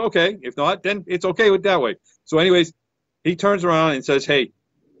it. Okay. If not, then it's okay with that way. So anyways, he turns around and says, hey,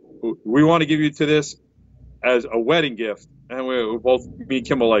 we want to give you to this as a wedding gift. And we're both, me and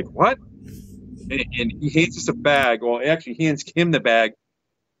Kim were like, what? And he hands us a bag, or actually hands Kim the bag,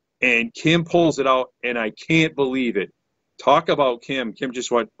 and Kim pulls it out, and I can't believe it. Talk about Kim. Kim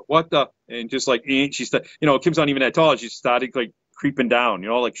just went, what the? And just like, she's, you know, Kim's not even that tall. She started like creeping down, you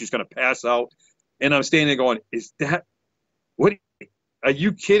know, like she's going to pass out. And I'm standing there going, is that, what, are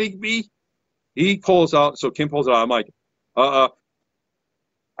you kidding me? He pulls out, so Kim pulls it out. I'm like,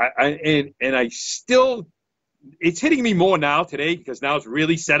 I still, it's hitting me more now today, because now it's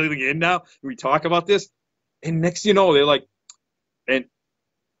really settling in now. We talk about this. And next, you know, they're like, and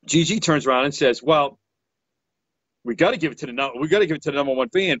Gigi turns around and says, well, we got to give it to the number one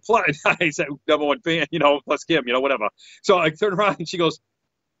fan. Plus, I said number one fan, you know, plus Kim, you know, whatever. So I turn around and she goes,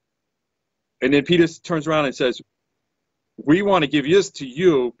 and then Peter turns around and says, we want to give this to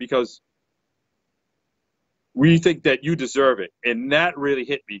you because we think that you deserve it. And that really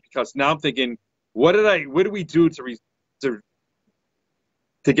hit me, because now I'm thinking, what did we do to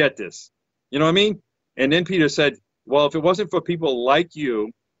get this? You know what I mean? And then Peter said, well, if it wasn't for people like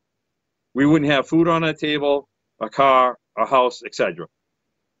you, we wouldn't have food on our table, a car, a house, etc.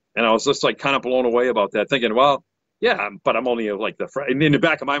 And I was just like kind of blown away about that, thinking, well, yeah, but I'm only like and in the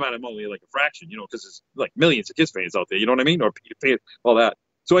back of my mind, I'm only like a fraction, you know, because there's like millions of Kiss fans out there, you know what I mean? Or fans, all that.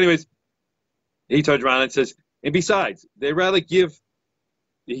 So anyways, he turns around and says, and besides, they rather give,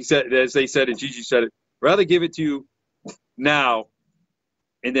 he said, as they said, and Gigi said it, rather give it to you now,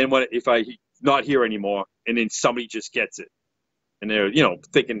 and then if I not here anymore, and then somebody just gets it, and they're, you know,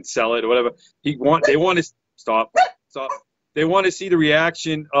 thinking sell it or whatever. They want to stop. They want to see the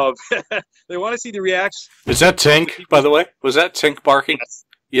reaction of. They want to see the reaction. Is that Tink, by the way? Was that Tink barking? Yes.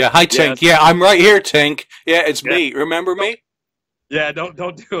 Yeah. Hi, Tink. Yes. Yeah, I'm right here, Tink. Yeah, it's me. Remember me? Yeah. Don't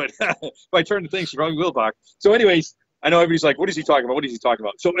do it. If I turn the thing, she probably will bark. So, anyways, I know everybody's like, "What is he talking about? What is he talking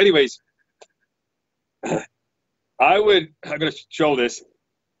about?" So, anyways, I'm going to show this.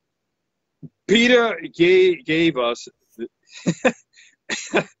 Peter gave us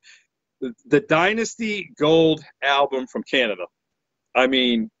the Dynasty Gold album from Canada. I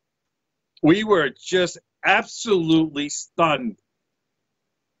mean, we were just absolutely stunned.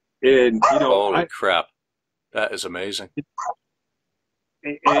 And, you know, holy crap. That is amazing.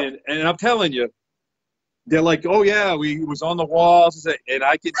 And I'm telling you, they're like, oh yeah, it was on the walls, and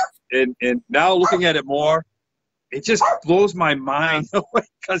I could, and now looking at it more, it just blows my mind away,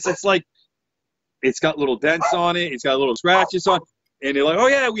 because it's like, it's got little dents on it, it's got little scratches on, and they're like, oh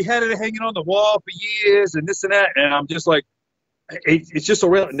yeah, we had it hanging on the wall for years, and this and that, and I'm just like, it's just so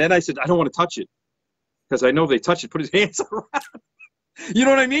real. And then I said, I don't want to touch it, because I know if they touch it, put his hands around. You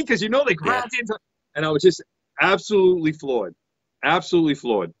know what I mean? Because you know they grabbed into, and I was just absolutely floored. Absolutely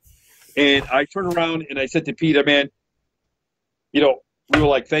floored. And I turned around and I said to Peter, man, you know, we were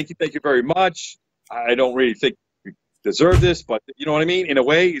like, thank you very much. I don't really think we deserve this, but you know what I mean? In a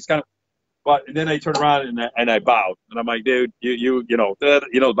way, it's kind of, but then I turned around and I bowed. And I'm like, dude, you know,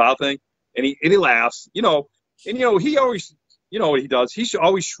 the bow thing. And he laughs, you know, and you know, he always, you know what he does? He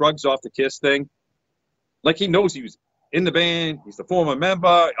always shrugs off the Kiss thing. Like he knows he was in the band, he's the former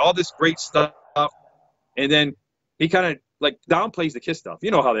member, all this great stuff. And then he kind of like downplays the Kiss stuff. You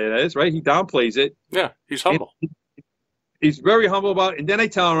know how that is, right? He downplays it. Yeah, he's humble. He's very humble about it. And then I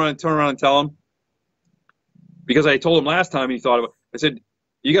turn around and tell him, because I told him last time he thought of it, I said,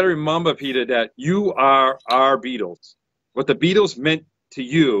 you got to remember, Peter, that you are our Beatles. What the Beatles meant to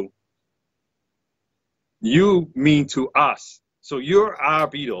you, you mean to us. So you're our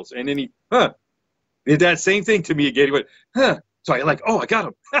Beatles. And then he did that same thing to me again. He went, So I like, oh, I got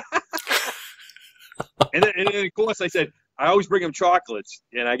him. and then of course I said, I always bring him chocolates.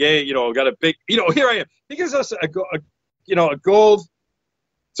 And I got a big, here I am. He gives us a gold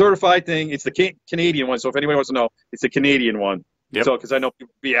certified thing. It's the Canadian one. So if anybody wants to know, it's the Canadian one. Yep. So, because I know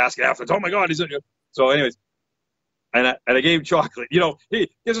people be asking afterwards, oh my God, is it? So anyways, and I gave him chocolate. He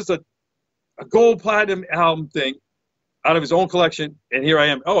gives us a gold platinum album thing out of his own collection. And here I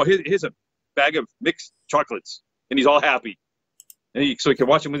am. Oh, here's a bag of mixed chocolates. And he's all happy. And so he can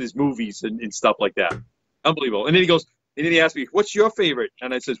watch him with his movies and stuff like that. Unbelievable. And then he asked me, what's your favorite?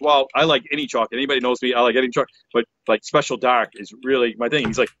 And I says, well, I like any chocolate. Anybody knows me, I like any chocolate. But like Special Dark is really my thing.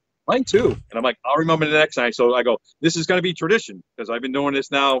 He's like, mine too. And I'm like, I'll remember the next night. So I go, this is going to be tradition, because I've been doing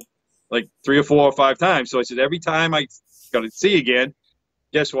this now like 3 or 4 or 5 times. So I said, every time I got to see you again,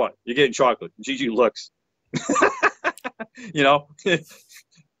 guess what? You're getting chocolate. And Gigi looks. No,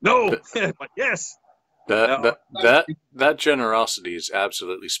 but yes. That generosity is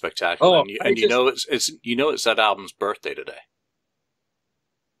absolutely spectacular. Oh, you know it's that album's birthday today.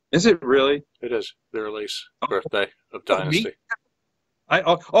 Is it really? It is the release birthday of Dynasty.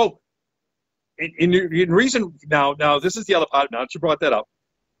 In reason now this is the other part. Now that you brought that up,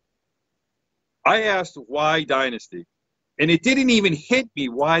 I asked why Dynasty, and it didn't even hit me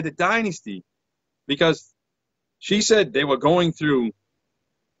why the Dynasty, because she said they were going through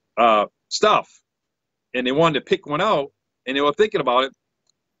stuff, and they wanted to pick one out, and they were thinking about it,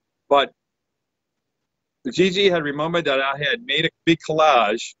 but Gigi had remembered that I had made a big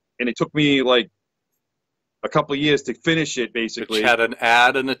collage, and it took me like a couple of years to finish it, basically. Which had an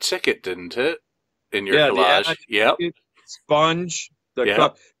ad and a ticket, didn't it? In your collage. Yep. Sponge.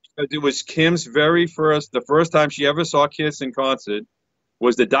 Because it was Kim's the first time she ever saw Kiss in concert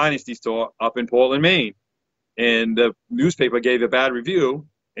was the Dynasty store up in Portland, Maine. And the newspaper gave a bad review,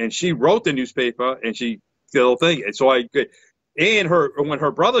 and she wrote the newspaper, and she did the whole thing. And so when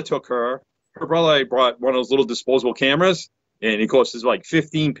her brother took her brother brought one of those little disposable cameras. And of course, there's like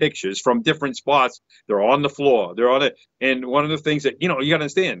 15 pictures from different spots. They're on the floor. They're on it. And one of the things that, you got to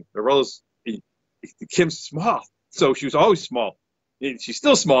understand, her brother's, Kim's small. So she was always small. She's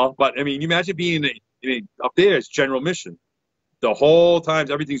still small, but I mean, you imagine being up there as general mission. The whole time,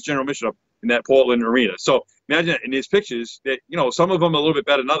 everything's general mission up in that Portland arena. So imagine in these pictures that, some of them are a little bit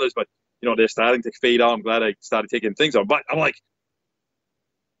better than others, but, they're starting to fade out. I'm glad I started taking things on. But I'm like,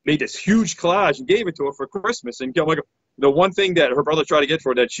 made this huge collage and gave it to her for Christmas. And like, the one thing that her brother tried to get for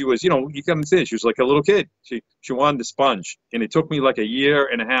her that she was, you can see, she was like a little kid. She wanted the sponge. And it took me like a year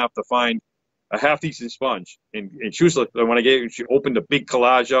and a half to find a half-decent sponge. And she was like, when I gave her, she opened the big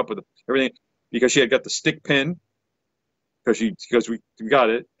collage up with everything because she had got the stick pin because we got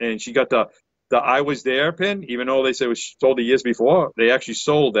it. And she got the I Was There pin, even though they said it was sold the years before. They actually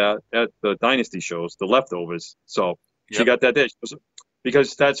sold that at the Dynasty shows, the leftovers. So she got that there.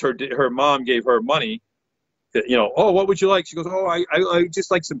 Because that's her mom gave her money. What would you like? She goes, I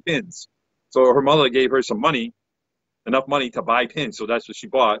just like some pins. So her mother gave her some money, enough money to buy pins. So that's what she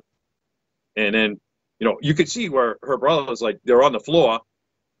bought. And then, you could see where her brother's like, they're on the floor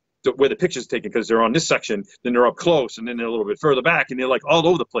where the picture's taken because they're on this section, then they're up close, and then they're a little bit further back, and they're like all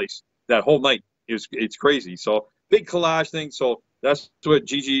over the place that whole night. It's crazy. So big collage thing. So that's what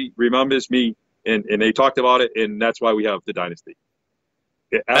Gigi remembers me, and they talked about it, and that's why we have the Dynasty.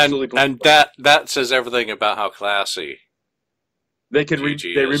 Absolutely, and that says everything about how classy they can.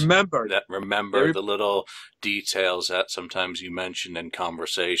 They remember the little details that sometimes you mention in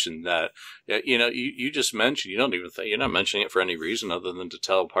conversation that you just mentioned. You don't even think you're not mentioning it for any reason other than to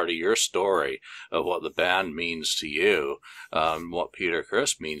tell part of your story of what the band means to you, what Peter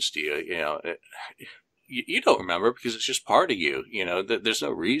Criss means to you. You don't remember because it's just part of you. There's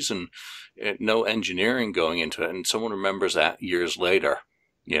no reason, no engineering going into it, and someone remembers that years later.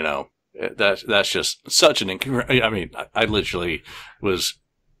 That's just such an I mean, I literally was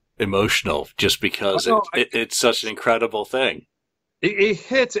emotional just because it's such an incredible thing. It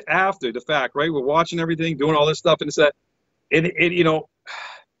hits after the fact, right? We're watching everything, doing all this stuff, and it's that, and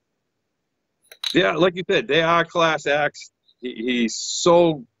yeah, like you said, they are class acts. He's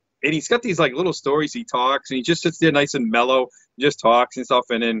so, and he's got these like little stories he talks, and he just sits there nice and mellow, just talks and stuff,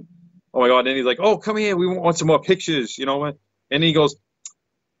 and then, oh my God, and then he's like, oh, come here, we want some more pictures, and he goes.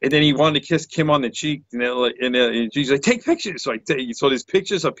 And then he wanted to kiss Kim on the cheek, and she's like, "Take pictures." So so there's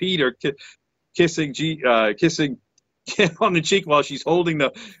pictures of Peter kissing Kim on the cheek while she's holding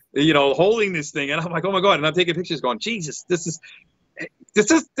holding this thing, and I'm like, "Oh my God!" And I'm taking pictures, going, "Jesus, this is,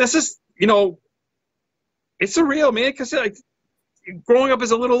 it's surreal, man." Because growing up as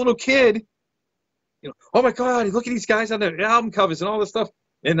a little kid, oh my God, look at these guys on the album covers and all this stuff,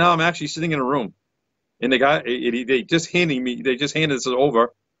 and now I'm actually sitting in a room, and the guy they just handed us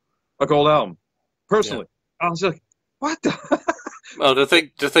over. A gold album, personally. Yeah. I was like, what the? Well, to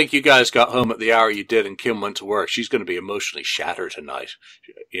think you guys got home at the hour you did and Kim went to work, she's going to be emotionally shattered tonight.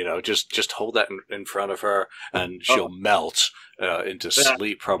 Just hold that in front of her, and she'll melt into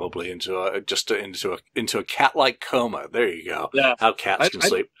sleep, probably into a cat-like coma. There you go. Yeah. How cats can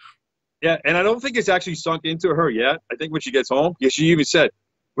sleep. Yeah, and I don't think it's actually sunk into her yet. I think when she gets home, she even said,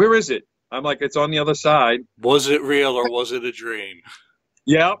 "Where is it?" I'm like, "It's on the other side." Was it real or was it a dream?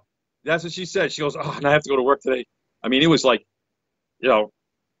 Yeah. That's what she said. She goes, "Oh, and I have to go to work today." I mean, it was like, 2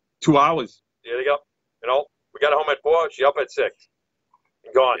 hours. There you go. We got home at 4. She up at 6.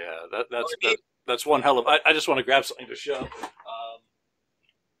 And gone. Yeah, that's one hell of. I just want to grab something to show.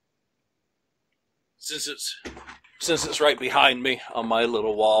 Since it's right behind me on my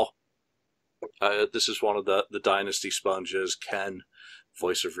little wall. This is one of the Dynasty sponges. Ken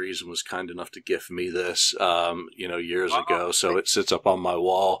Voice of Reason was kind enough to gift me this, years ago. So it sits up on my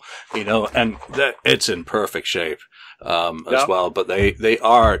wall, and it's in perfect shape as well. But they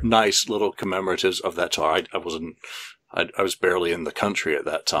are nice little commemoratives of that tour. I was barely in the country at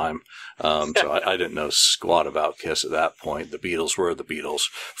that time, so I didn't know squat about Kiss at that point. The Beatles were the Beatles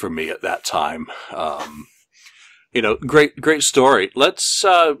for me at that time. Great story. Let's,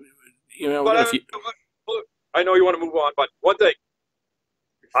 But I know you want to move on, but one thing,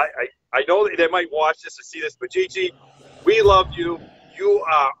 I know they might watch this and see this, but Gigi, we love you. You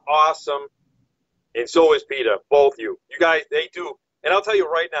are awesome, and so is Peter. Both you guys, they do. And I'll tell you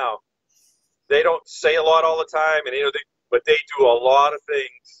right now, they don't say a lot all the time, and but they do a lot of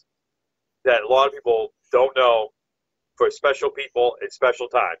things that a lot of people don't know for special people at special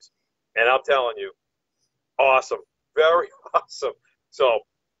times. And I'm telling you, awesome, very awesome. So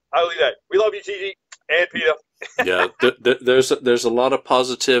I'll leave that. We love you, Gigi and Peter. Yeah, there's a lot of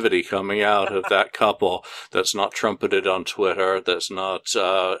positivity coming out of that couple that's not trumpeted on Twitter, that's not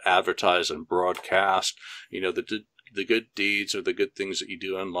advertised and broadcast. The good deeds or the good things that you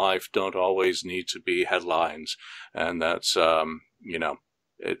do in life don't always need to be headlines, and that's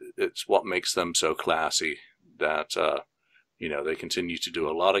it's what makes them so classy. That they continue to do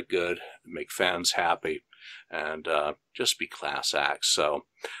a lot of good, make fans happy, and just be class acts. So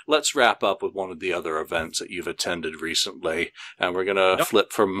let's wrap up with one of the other events that you've attended recently, and we're gonna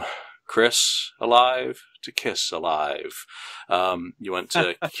flip from Criss Alive to Kiss Alive. You went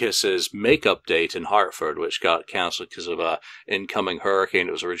to Kiss's makeup date in Hartford, which got canceled because of a incoming hurricane.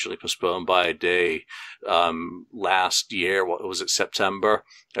 It was originally postponed by a day last year. What was it, September,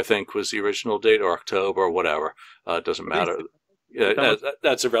 I think, was the original date, or October, or whatever. It doesn't matter. Yeah,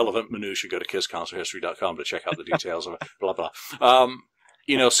 that's irrelevant minutia. Go to kissconcerthistory.com to check out the details of it. Blah, blah.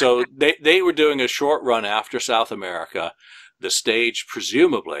 So they were doing a short run after South America. The stage,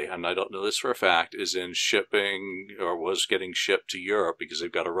 presumably, and I don't know this for a fact, is in shipping or was getting shipped to Europe because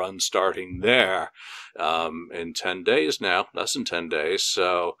they've got a run starting there in 10 days now, less than 10 days.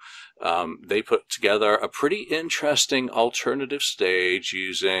 So they put together a pretty interesting alternative stage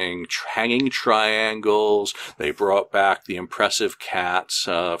using hanging triangles. They brought back the impressive cats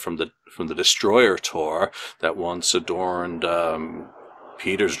from the Destroyer tour that once adorned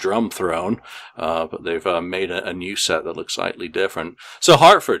Peter's drum throne, but they've made a new set that looks slightly different. So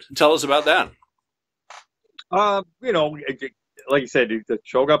Hartford, tell us about that. Like you said, the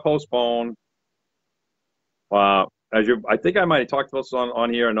show got postponed. I think I might have talked about this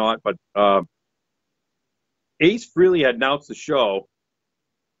on here or not, but Ace Frehley had announced the show,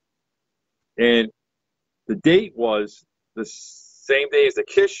 and the date was the same day as the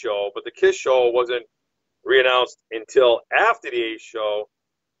Kiss show, but the Kiss show wasn't re-announced until after the Ace show.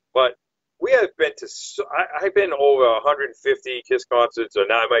 But we have been to, I've been over 150 Kiss concerts, or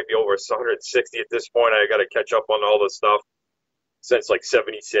now I might be over 160 at this point. I got to catch up on all this stuff since like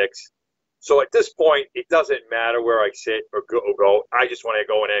 76. So at this point, it doesn't matter where I sit or go. I just want to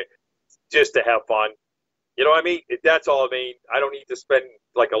go in it just to have fun. You know what I mean? That's all I mean. I don't need to spend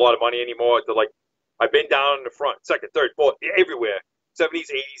like a lot of money anymore. I've been down in the front, second, third, fourth, everywhere.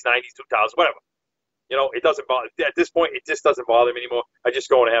 70s, 80s, 90s, 2000s, whatever. It doesn't bother. At this point, it just doesn't bother me anymore. I just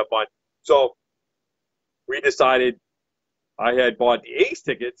go and have fun. So we decided, I had bought the Ace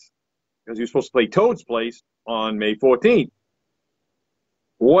tickets because he was supposed to play Toad's Place on May 14th.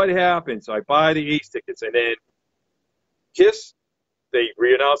 What happened? So I buy the Ace tickets, and then Kiss, they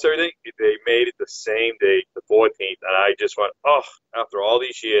re-announced everything. They made it the same day, the 14th, and I just went, after all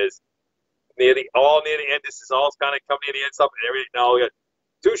these years, near the end, this is all kind of coming near the end stuff and everything. Now we got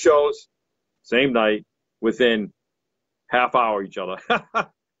 2 shows. Same night, within half hour each other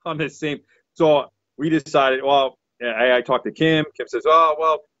on the same. So we decided, I talked to Kim. Kim says,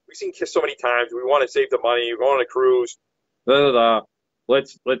 we've seen Kiss so many times. We want to save the money. We're going on a cruise.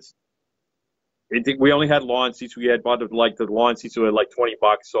 Let's. We only had lawn seats. We had bought the lawn seats were like $20.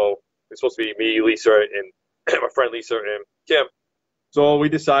 So it's supposed to be me, Lisa, and my friend Lisa and Kim. So we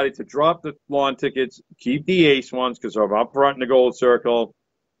decided to drop the lawn tickets, keep the Ace ones because they're up front in the Gold Circle.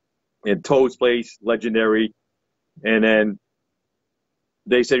 In Toad's Place, legendary. And then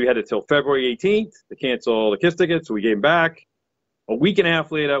they said we had it till February 18th to cancel the Kiss tickets. So we gave them back. A week and a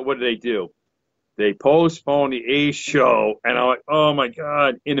half later, what did they do? They postponed the Ace show. And I'm like, oh, my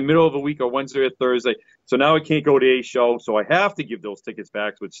God, in the middle of the week or Wednesday or Thursday. So now I can't go to the Ace show. So I have to give those tickets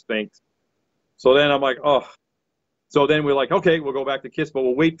back, which stinks. So then I'm like, So then we're like, okay, we'll go back to Kiss, but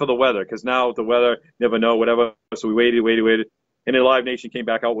we'll wait for the weather because now the weather, never know, whatever. So we waited. And then Live Nation came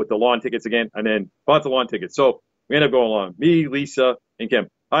back out with the lawn tickets again, and then bought the lawn tickets. So we ended up going along, me, Lisa, and Kim.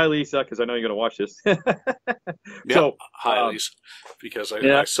 Hi, Lisa, because I know you're going to watch this. Yeah, So, hi, Lisa, because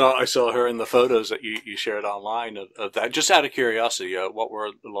yeah. I saw her in the photos that you shared online of that. Just out of curiosity, what were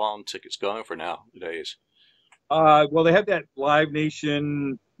the lawn tickets going for nowadays? Well, they have that Live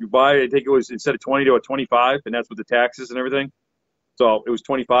Nation. You buy, I think it was instead of 20 to a 25, and that's with the taxes and everything. So it was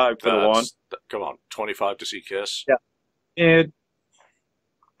 25 for the lawn. Come on, 25 to see Kiss. Yeah, and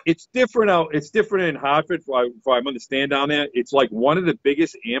it's different out. It's different in Hartford. If I understand down there, it's like one of the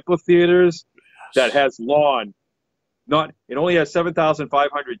biggest amphitheaters that has lawn. Not it only has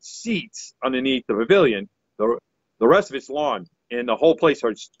 7,500 seats underneath the pavilion. The rest of it's lawn, and the whole place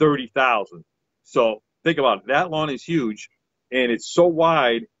holds 30,000. So think about it. That lawn is huge, and it's so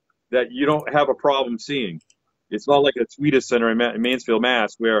wide that you don't have a problem seeing. It's not like a Tweeter Center in Mansfield,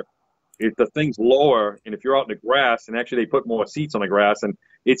 Mass, where if the thing's lower, and if you're out in the grass, and actually they put more seats on the grass, and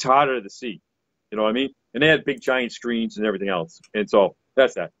it's harder to see. You know what I mean? And they had big giant screens and everything else. And so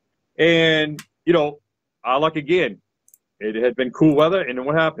that's that. And, our luck again, it had been cool weather, and then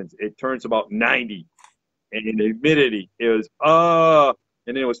what happens? It turns about 90. And in the humidity, it was,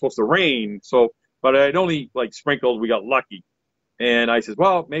 and then it was supposed to rain. So, but it only like sprinkled. We got lucky. And I said,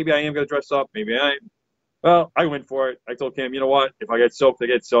 well, maybe I am going to dress up. Maybe I am. Well, I went for it. I told Kim, you know what? If I get soaked, I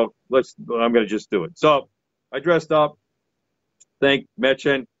get soaked. I'm going to just do it. So I dressed up. Thank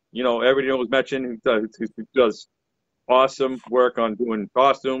Metchin. Everybody knows Metchin, who does awesome work on doing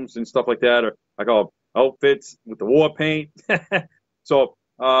costumes and stuff like that. Or I call outfits with the war paint. So,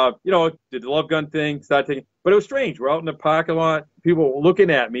 did the Love Gun thing, started taking, but it was strange. We're out in the parking lot. People were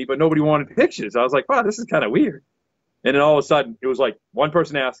looking at me, but nobody wanted pictures. I was like, wow, this is kind of weird. And then all of a sudden, it was like one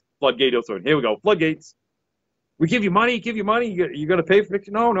person asked, floodgate open. Here we go, floodgates. We give you money. You're going to pay for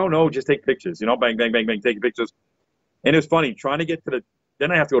pictures? No. Just take pictures. Bang, bang, bang, bang, taking pictures. And it was funny trying to get to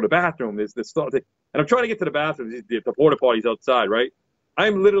then I have to go to the bathroom. There's this stuff. And I'm trying to get to the bathroom. The porta potty's outside, right?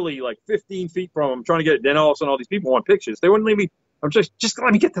 I'm literally like 15 feet from them trying to get it. Then all of a sudden, all these people want pictures. They wouldn't leave me. I'm just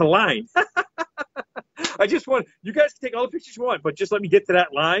let me get to the line. I just want, you guys can take all the pictures you want, but just let me get to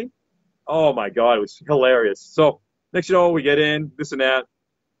that line. Oh my God, it was hilarious. So next we get in, this and that.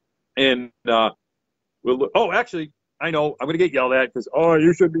 And, actually, I know I'm going to get yelled at because,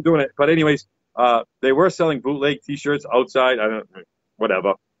 you should be doing it. But anyways, they were selling bootleg T-shirts outside.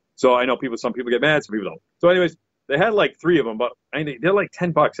 Whatever. So I know some people get mad, some people don't. So anyways, they had like 3 of them, but they're like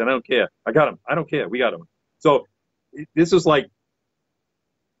 $10, and I don't care. I got them. I don't care. We got them. So this is like,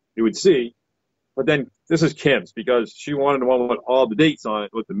 you would see, but then this is Kim's because she wanted the one with all the dates on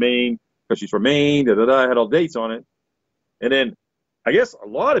it with the Maine, because she's from Maine, had all the dates on it. And then I guess a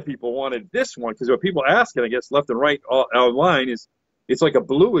lot of people wanted this one because there were people asking, I guess, left and right online, it's like a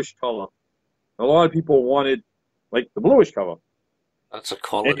bluish color. A lot of people wanted like the bluish color. That's a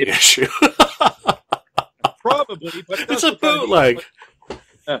quality issue. Probably, but it's a bootleg.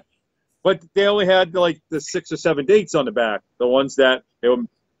 But they only had like the 6 or 7 dates on the back, the ones that they were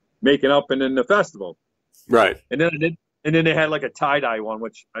making up and in the festival. Right. And then they had like a tie-dye one,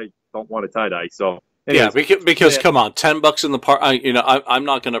 which I don't want a tie-dye. So anyways, yeah, because come on, $10 in the park. I'm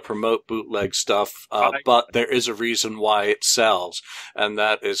not going to promote bootleg stuff, but there is a reason why it sells, and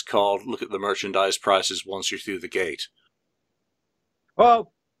that is called look at the merchandise prices once you're through the gate.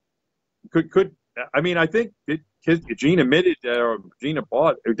 Well, I think Gene admitted or Gina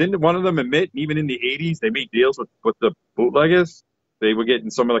bought. Didn't one of them admit even in the 80s they made deals with the bootleggers? They were getting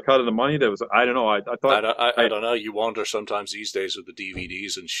some of the cut of the money. That was, I don't know. I thought I don't know. You wonder sometimes these days with the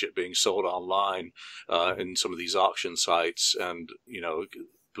DVDs and shit being sold online in some of these auction sites, and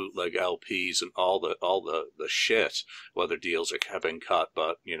bootleg LPs and all the shit. Whether deals have been cut,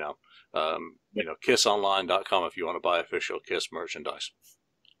 but KissOnline.com if you want to buy official Kiss merchandise.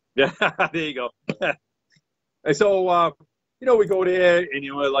 Yeah, there you go. And so we go there,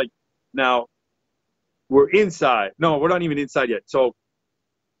 and like now. We're inside. No, we're not even inside yet. So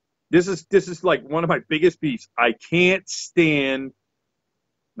this is like one of my biggest beefs. I can't stand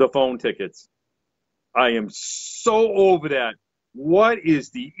the phone tickets. I am so over that. What is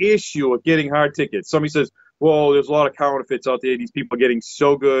the issue of getting hard tickets? Somebody says, well, there's a lot of counterfeits out there. These people are getting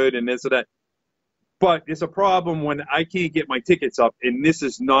so good and this or that. But it's a problem when I can't get my tickets up, and this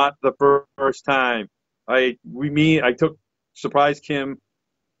is not the first time. I surprised Kim.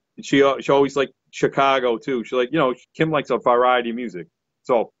 She always like Chicago too. She's like, Kim likes a variety of music.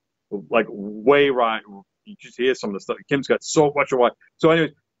 So like way right. You just hear some of the stuff. Kim's got so much of what. So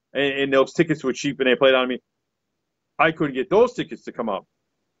anyways, and those tickets were cheap and they played on me. I couldn't get those tickets to come up.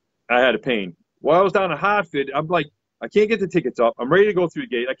 I had a pain. While I was down in Hartford, I'm like, I can't get the tickets up. I'm ready to go through the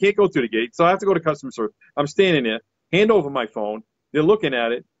gate. I can't go through the gate. So I have to go to customer service. I'm standing there, hand over my phone. They're looking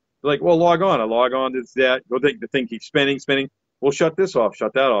at it. They're like, well, log on. I log on to that. Go think the thing keeps spinning. Well, shut this off,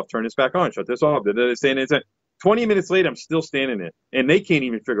 shut that off, turn this back on, shut this off. They're standing there. 20 minutes later, I'm still standing there, and they can't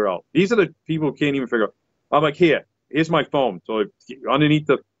even figure out. These are the people who can't even figure out. I'm like, here's my phone. So underneath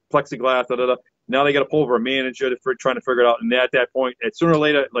the plexiglass, now they got to pull over a manager trying to figure it out. And at that point, sooner or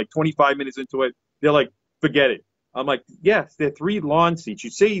later, like 25 minutes into it, they're like, forget it. I'm like, yes, they're 3 lawn seats. You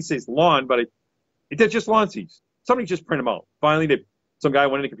say he says lawn, but they're just lawn seats. Somebody just print them out. Finally, some guy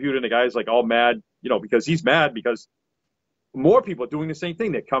went in the computer, and the guy's like all mad, because he's mad because more people are doing the same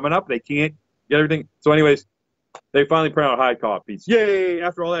thing. They're coming up. They can't get everything. So anyways, they finally print out hard copies. Yay!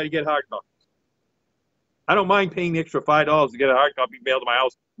 After all that, you get hard copies. I don't mind paying the extra $5 to get a hard copy mailed to my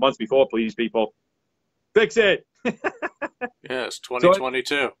house months before, please, people. Fix it. Yeah, it's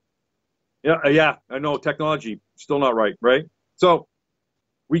 2022. Yeah, I know, technology, still not right? So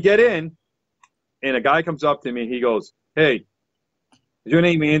we get in, and a guy comes up to me, he goes, hey, is your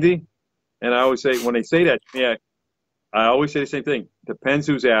name Andy? And I always say, when they say that, yeah, I always say the same thing. Depends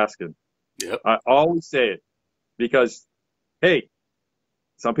who's asking. Yep. I always say it because, hey,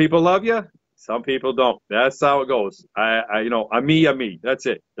 some people love you, some people don't. That's how it goes. I'm me. That's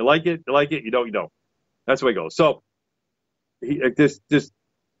it. You like it, you don't. That's the way it goes. So this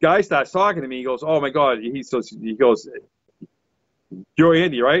guy starts talking to me. He goes, oh my God. He goes, you're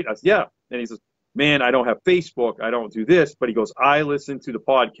Andy, right? I said, yeah. And he says, man, I don't have Facebook. I don't do this. But he goes, I listen to the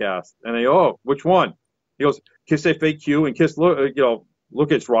podcast. And I go, oh, which one? He goes, KissFAQ and Kiss,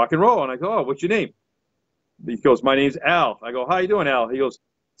 look, it's rock and roll. And I go, oh, what's your name? He goes, my name's Al. I go, how you doing, Al? He goes,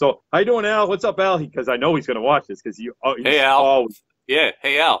 so how you doing, Al? What's up, Al? Because I know he's going to watch this because hey, Al. Always... Yeah.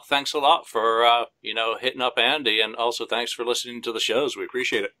 Hey, Al. Thanks a lot for, hitting up Andy. And also thanks for listening to the shows. We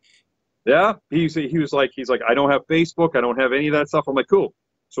appreciate it. Yeah. He's like, I don't have Facebook. I don't have any of that stuff. I'm like, cool.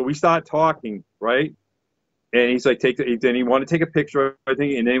 So we start talking, right? And he's like, then he wanted to take a picture of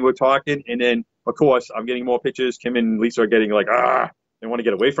everything. And then we're talking. And then, of course, I'm getting more pictures. Kim and Lisa are getting like, they want to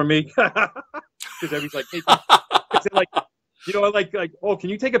get away from me. Because everybody's like, hey, oh, can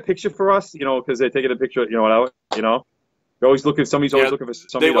you take a picture for us? Because they're taking a picture, they're always looking, somebody's always looking for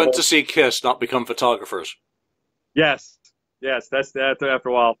somebody. They went to see Kiss, not become photographers. Yes, that's after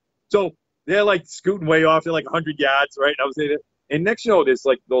a while. So they're like scooting way off. They're like 100 yards, right? I was there. And next, there's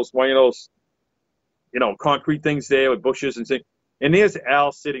like one of those, concrete things there with bushes and things. And there's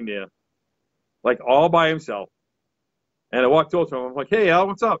Al sitting there, like all by himself. And I walked over to him. I'm like, hey, Al,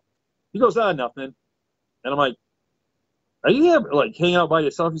 what's up? He goes, nothing. And I'm like, are you here, like, hanging out by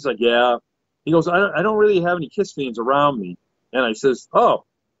yourself? He's like, yeah. He goes, I don't really have any Kiss fans around me. And I says, oh.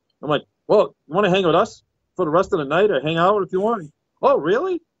 I'm like, well, you want to hang with us for the rest of the night or hang out if you want? Oh,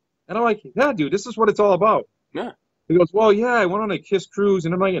 really? And I'm like, yeah, dude, this is what it's all about. Yeah. He goes, well, yeah, I went on a Kiss cruise.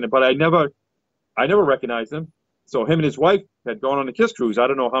 And I'm like, but I never recognized him. So him and his wife had gone on a Kiss cruise. I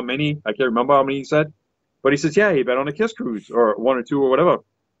don't know how many. I can't remember how many he said. But he says, yeah, he'd been on a Kiss cruise or 1 or 2 or whatever.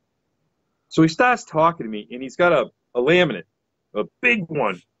 So he starts talking to me, and he's got a laminate, a big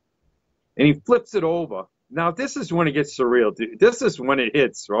one, and he flips it over. Now, this is when it gets surreal, dude. This is when it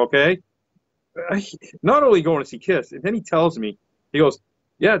hits, okay? Not only going to see Kiss, and then he tells me, he goes,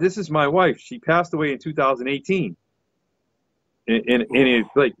 yeah, this is my wife. She passed away in 2018. And it's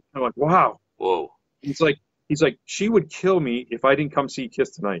like, I'm like, wow. Whoa. He's like, she would kill me if I didn't come see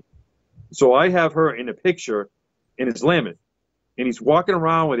Kiss tonight. So I have her in a picture in his laminate. And he's walking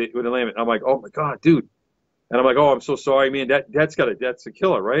around with a laminate. I'm like, oh my God, dude. And I'm like, oh, I'm so sorry, man. That's a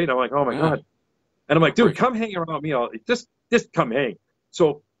killer, right? I'm like, oh my God. And I'm like, dude, come hang around me. Just come hang.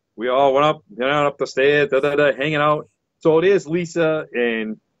 So we all went up the stairs, hanging out. So it is Lisa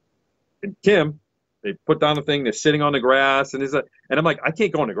and Kim. They put down the thing. They're sitting on the grass, and I'm like, I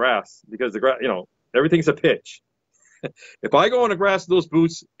can't go on the grass because the grass, everything's a pitch. If I go on the grass with those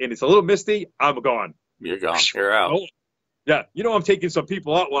boots and it's a little misty, I'm gone. You're gone. You're out. Oh, yeah, I'm taking some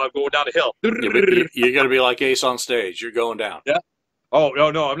people out while I'm going down the hill. You're going to be like Ace on stage. You're going down. Yeah. Oh,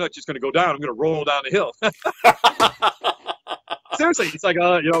 no, I'm not just going to go down. I'm going to roll down the hill. Seriously, it's like,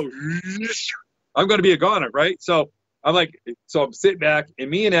 I'm going to be a goner, right? So I'm sitting back, and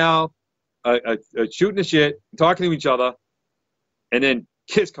me and Al are shooting the shit, talking to each other, and then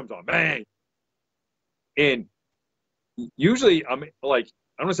Kiss comes on, bang. And usually I'm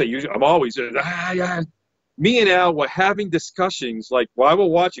always, me and Al were having discussions, like while we're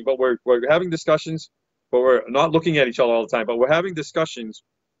watching, but we're having discussions, but we're not looking at each other all the time, but we're having discussions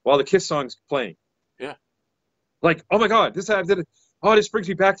while the Kiss song's playing. Yeah. Like, oh my God, this happened. Oh, this brings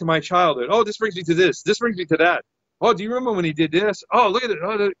me back to my childhood. Oh, this brings me to this. This brings me to that. Oh, do you remember when he did this? Oh, look at it.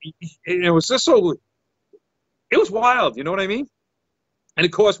 Oh, it was just so, it was wild. You know what I mean? And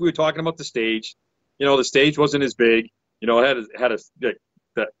of course, we were talking about the stage. The stage wasn't as big. It had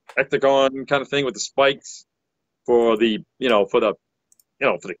the hectagon kind of thing with the spikes for the what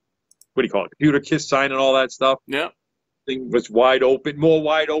do you call it, computer Kiss sign and all that stuff. Yeah. Thing was wide open, more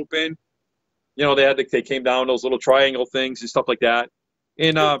wide open. They came down those little triangle things and stuff like that.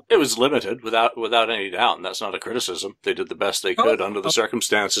 And it was limited without any doubt, and that's not a criticism. They did the best they could under the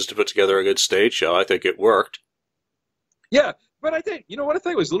circumstances to put together a good stage show. I think it worked. Yeah, but I think what I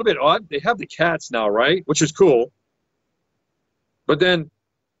think was a little bit odd. They have the cats now, right? Which is cool. But then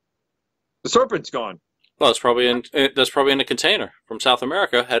the serpent's gone. Well, that's probably in a container from South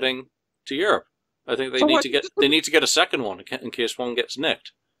America heading to Europe. I think they need to get a second one in case one gets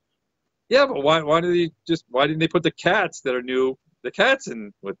nicked. Yeah, but why didn't they put the cats that are new, the cats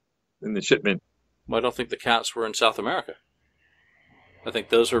in the shipment? Well, I don't think the cats were in South America. I think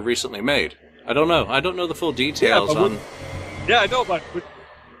those were recently made. I don't know. I don't know the full details on. Yeah, I know, but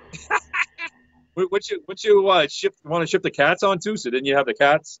would you want to ship the cats on too? So then you have the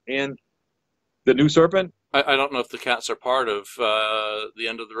cats and the new serpent. I don't know if the cats are part of the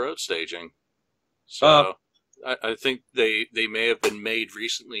end of the road staging. So I think they may have been made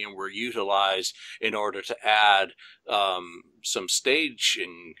recently and were utilized in order to add some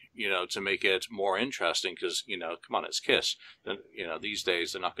staging, to make it more interesting. Because come on, it's Kiss. These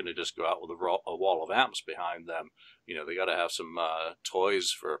days they're not going to just go out with a wall of amps behind them. They got to have some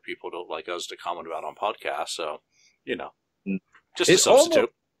toys for people like us to comment about on podcasts. So just a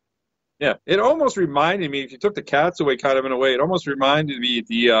substitute. Yeah, it almost reminded me, if you took the cats away kind of in a way, it almost reminded me of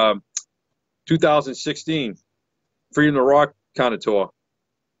the 2016 Freedom to Rock kind of tour.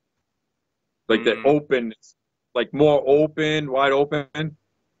 Like the open, like more open, wide open,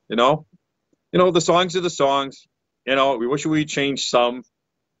 the songs are the songs. We wish we changed some.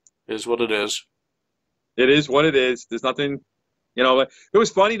 It is what it is. It is what it is. There's nothing, it was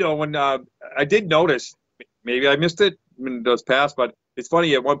funny though when I did notice, maybe I missed it when it does pass, but it's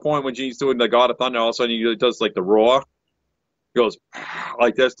funny at one point when Gene's doing the God of Thunder, all of a sudden he does like the roar. He goes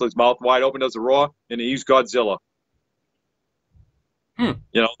like this, his mouth wide open, does the roar, and he used Godzilla. The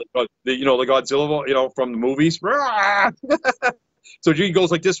Godzilla, from the movies. So Gene goes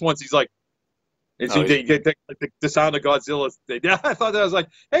like this once. He's like, they get the sound of Godzilla. I thought that was like,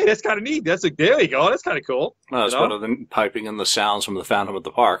 hey, that's kind of neat. That's like, there you go. That's kind of cool. Well, that's better than piping in the sounds from the Phantom of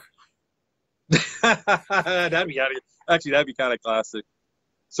the Park. That'd be kind of classic.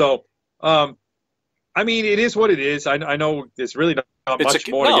 So, it is what it is. I know there's really not much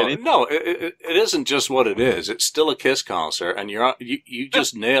more to get into. No, it isn't just what it is. It's still a Kiss concert, and you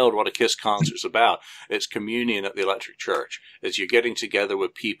just nailed what a Kiss concert's about. It's communion at the Electric Church. It's you're getting together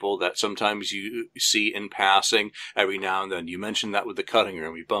with people that sometimes you see in passing every now and then. You mentioned that with the cutting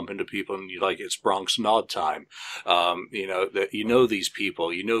room. You bump into people, and you're like, it's Bronx nod time. That these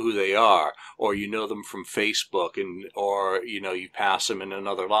people, you know who they are, or you know them from Facebook, or you pass them in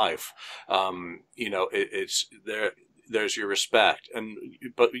another life. It's there. There's your respect,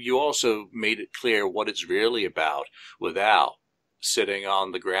 but you also made it clear what it's really about with Al sitting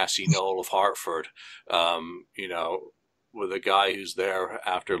on the grassy knoll of Hartford, with a guy who's there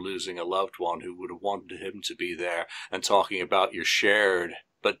after losing a loved one who would have wanted him to be there, and talking about your shared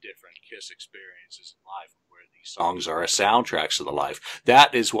but different Kiss experiences in life, where these songs are soundtracks to the life.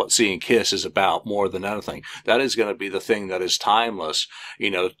 That is what seeing Kiss is about more than anything. That is going to be the thing that is timeless,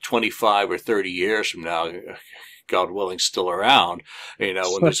 25 or 30 years from now, God willing, still around, when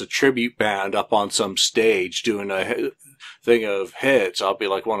there's a tribute band up on some stage doing a thing of hits. I'll be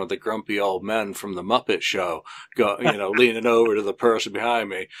like one of the grumpy old men from the Muppet Show, leaning over to the person behind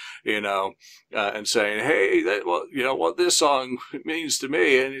me, and saying, hey, what this song means to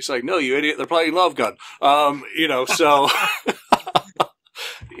me. And he's like, no, you idiot, they're playing Love Gun. So...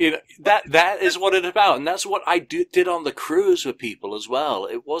 that is what it's about, and that's what I did on the cruise with people as well.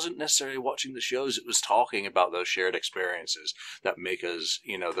 It wasn't necessarily watching the shows; it was talking about those shared experiences that make us,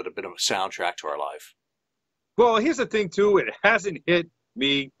 that have been a soundtrack to our life. Well, here's the thing too: it hasn't hit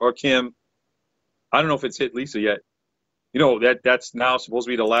me or Kim. I don't know if it's hit Lisa yet. That's now supposed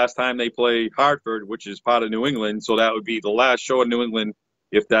to be the last time they play Hartford, which is part of New England. So that would be the last show in New England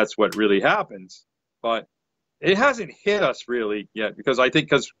if that's what really happens. But it hasn't hit us really yet because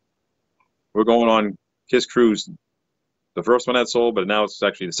we're going on Kiss Cruise, the first one that sold, but now it's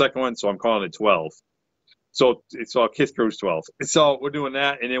actually the second one, so I'm calling it 12. So it's all Kiss Cruise 12. So we're doing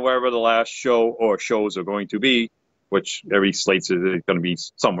that, and then wherever the last show or shows are going to be, which every slate says it's going to be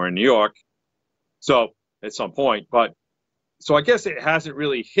somewhere in New York. So at some point, so I guess it hasn't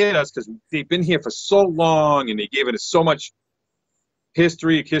really hit us because they've been here for so long, and they gave it so much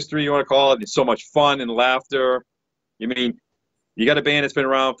history, you want to call it, and so much fun and laughter. You got a band that's been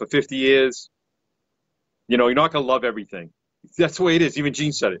around for 50 years. You're not going to love everything. That's the way it is. Even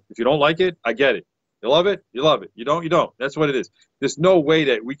Gene said it. If you don't like it, I get it. You love it, you love it. You don't, you don't. That's what it is. There's no way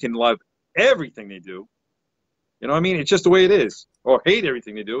that we can love everything they do. You know what I mean? It's just the way it is. Or hate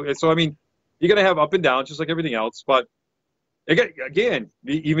everything they do. And so, I mean, you're going to have up and downs just like everything else. But again,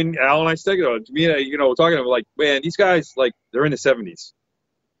 even Al and I said, me and talking about like, man, these guys, like, they're in the 70s.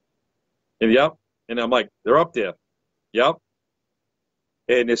 And yep. And I'm like, they're up there. Yep.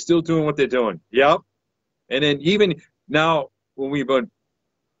 And they're still doing what they're doing. Yep. And then even now, when we've been,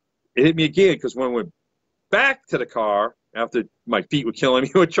 it hit me again because when we're back to the car after my feet were killing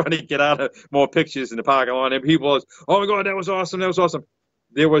me, we're trying to get out of more pictures in the parking lot, and people was, oh my God, that was awesome, that was awesome.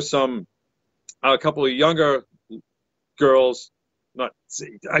 There was a couple of younger girls,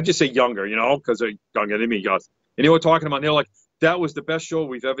 I just say younger, because they're younger than me, guys. And they were talking about, and they were like, that was the best show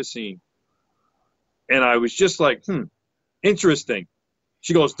we've ever seen. And I was just like, interesting.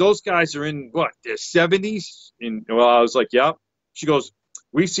 She goes, those guys are in, what, their 70s? And well, I was like, yeah. She goes,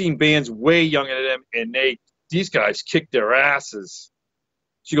 we've seen bands way younger than them, and these guys kick their asses.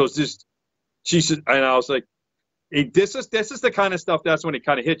 She goes, she said, and I was like, hey, this is the kind of stuff, that's when it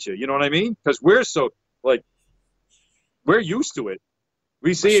kind of hits you. You know what I mean? Because we're so, like, we're used to it.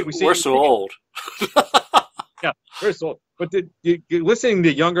 We see it. We're so old. Yeah, we're so old. But you're listening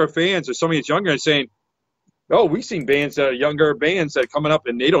to younger fans or somebody that's younger and saying, oh, we've seen bands that are younger bands that are coming up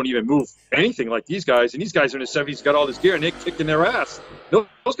and they don't even move anything like these guys. And these guys are in the 70s, got all this gear, and they're kicking their ass. Those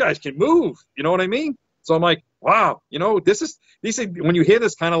guys can move. You know what I mean? So I'm like, wow, when you hear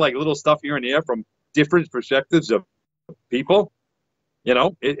this kind of like little stuff here and there from different perspectives of people,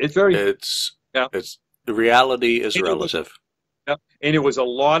 it's very. It's the reality is relative. Yeah, and it was a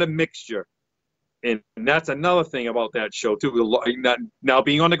lot of mixture. And that's another thing about that show, too. Now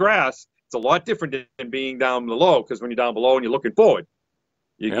being on the grass, it's a lot different than being down below, because when you're down below and you're looking forward,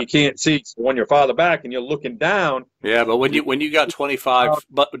 you can't see. So when you're farther back and you're looking down. Yeah, but when you got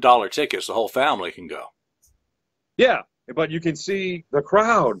 $25 tickets, the whole family can go. Yeah, but you can see the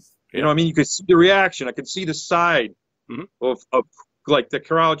crowd. Yeah. You know what I mean? You can see the reaction. I can see the side of like the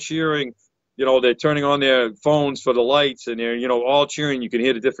crowd cheering. They're turning on their phones for the lights, and they're, all cheering. You can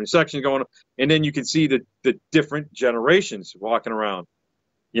hear the different sections going on. And then you can see the different generations walking around.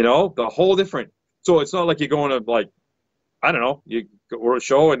 The whole different. So it's not like you're going to, like, I don't know, you go to a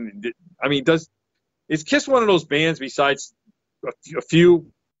show, and I mean, is Kiss one of those bands besides a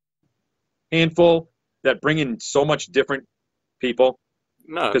few handful that bring in so much different people?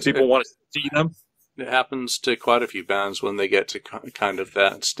 No, because people want to see them. It happens to quite a few bands when they get to kind of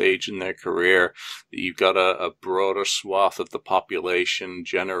that stage in their career. You've got a broader swath of the population,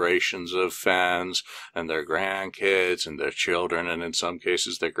 generations of fans, and their grandkids and their children, and in some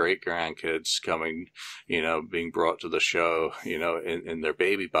cases their great-grandkids coming, being brought to the show, in their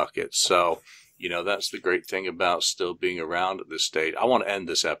baby buckets. So, that's the great thing about still being around at this stage. I want to end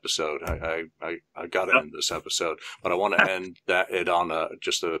this episode. I got to end this episode, but I want to end it on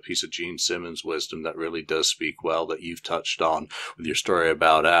just a piece of Gene Simmons wisdom that really does speak well, that you've touched on with your story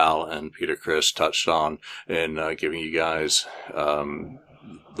about Al, and Peter Criss touched on in giving you guys the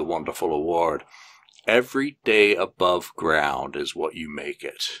wonderful award. Every day above ground is what you make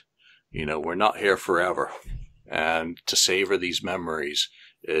it. We're not here forever, and to savor these memories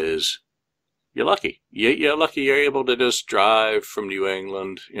is... You're lucky. You're lucky you're able to just drive from New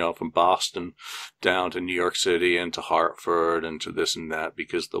England, from Boston down to New York City and to Hartford and to this and that,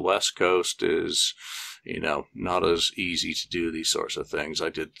 because the West Coast is, not as easy to do these sorts of things. I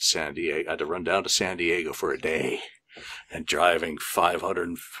did San Diego. I had to run down to San Diego for a day, and driving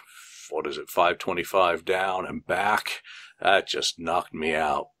 525 down and back, that just knocked me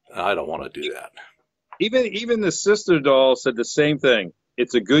out. I don't want to do that. Even the Sister Doll said the same thing.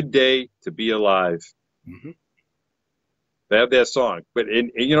 It's a good day to be alive. Mm-hmm. They have that song. But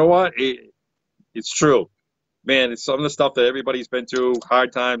you know what? It's true. Man, it's some of the stuff that everybody's been through,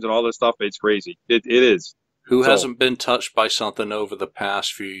 hard times and all this stuff, it's crazy. It is. Who hasn't been touched by something over the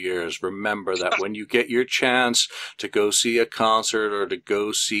past few years? Remember that when you get your chance to go see a concert, or to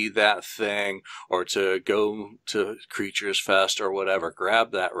go see that thing, or to go to Creatures Fest or whatever,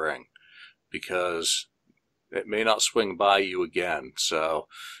 grab that ring, because it may not swing by you again. So,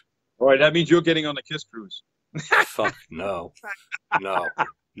 all right, that means you're getting on the Kiss cruise. Fuck no, no,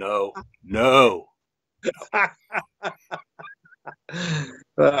 no, no.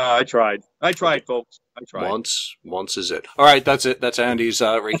 I tried, folks. I tried. Once is it. All right, that's it. That's Andy's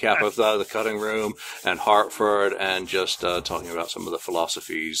recap of the Cutting Room and Hartford, and just talking about some of the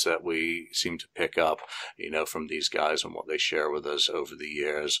philosophies that we seem to pick up, from these guys and what they share with us over the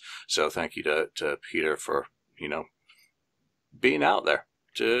years. So thank you to Peter for, being out there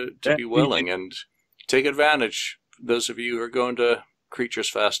to be willing and take advantage. Those of you who are going to Creatures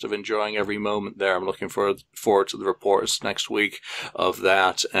Festive, enjoying every moment there. I'm looking forward to the reports next week of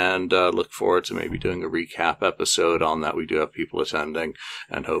that, and look forward to maybe doing a recap episode on that. We do have people attending,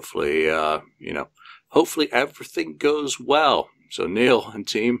 and hopefully, hopefully everything goes well. So Neil and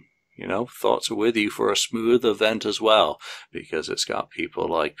team, thoughts are with you for a smooth event as well, because it's got people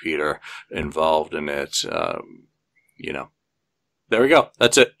like Peter involved in it. There we go.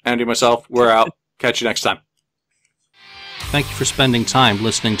 That's it. Andy, myself, we're out. Catch you next time. Thank you for spending time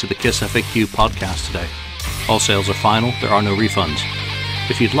listening to the KissFAQ podcast today. All sales are final. There are no refunds.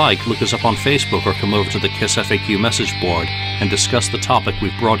 If you'd like, look us up on Facebook or come over to the KissFAQ message board and discuss the topic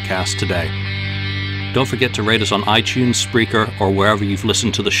we've broadcast today. Don't forget to rate us on iTunes, Spreaker, or wherever you've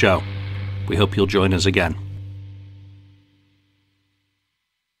listened to the show. We hope you'll join us again.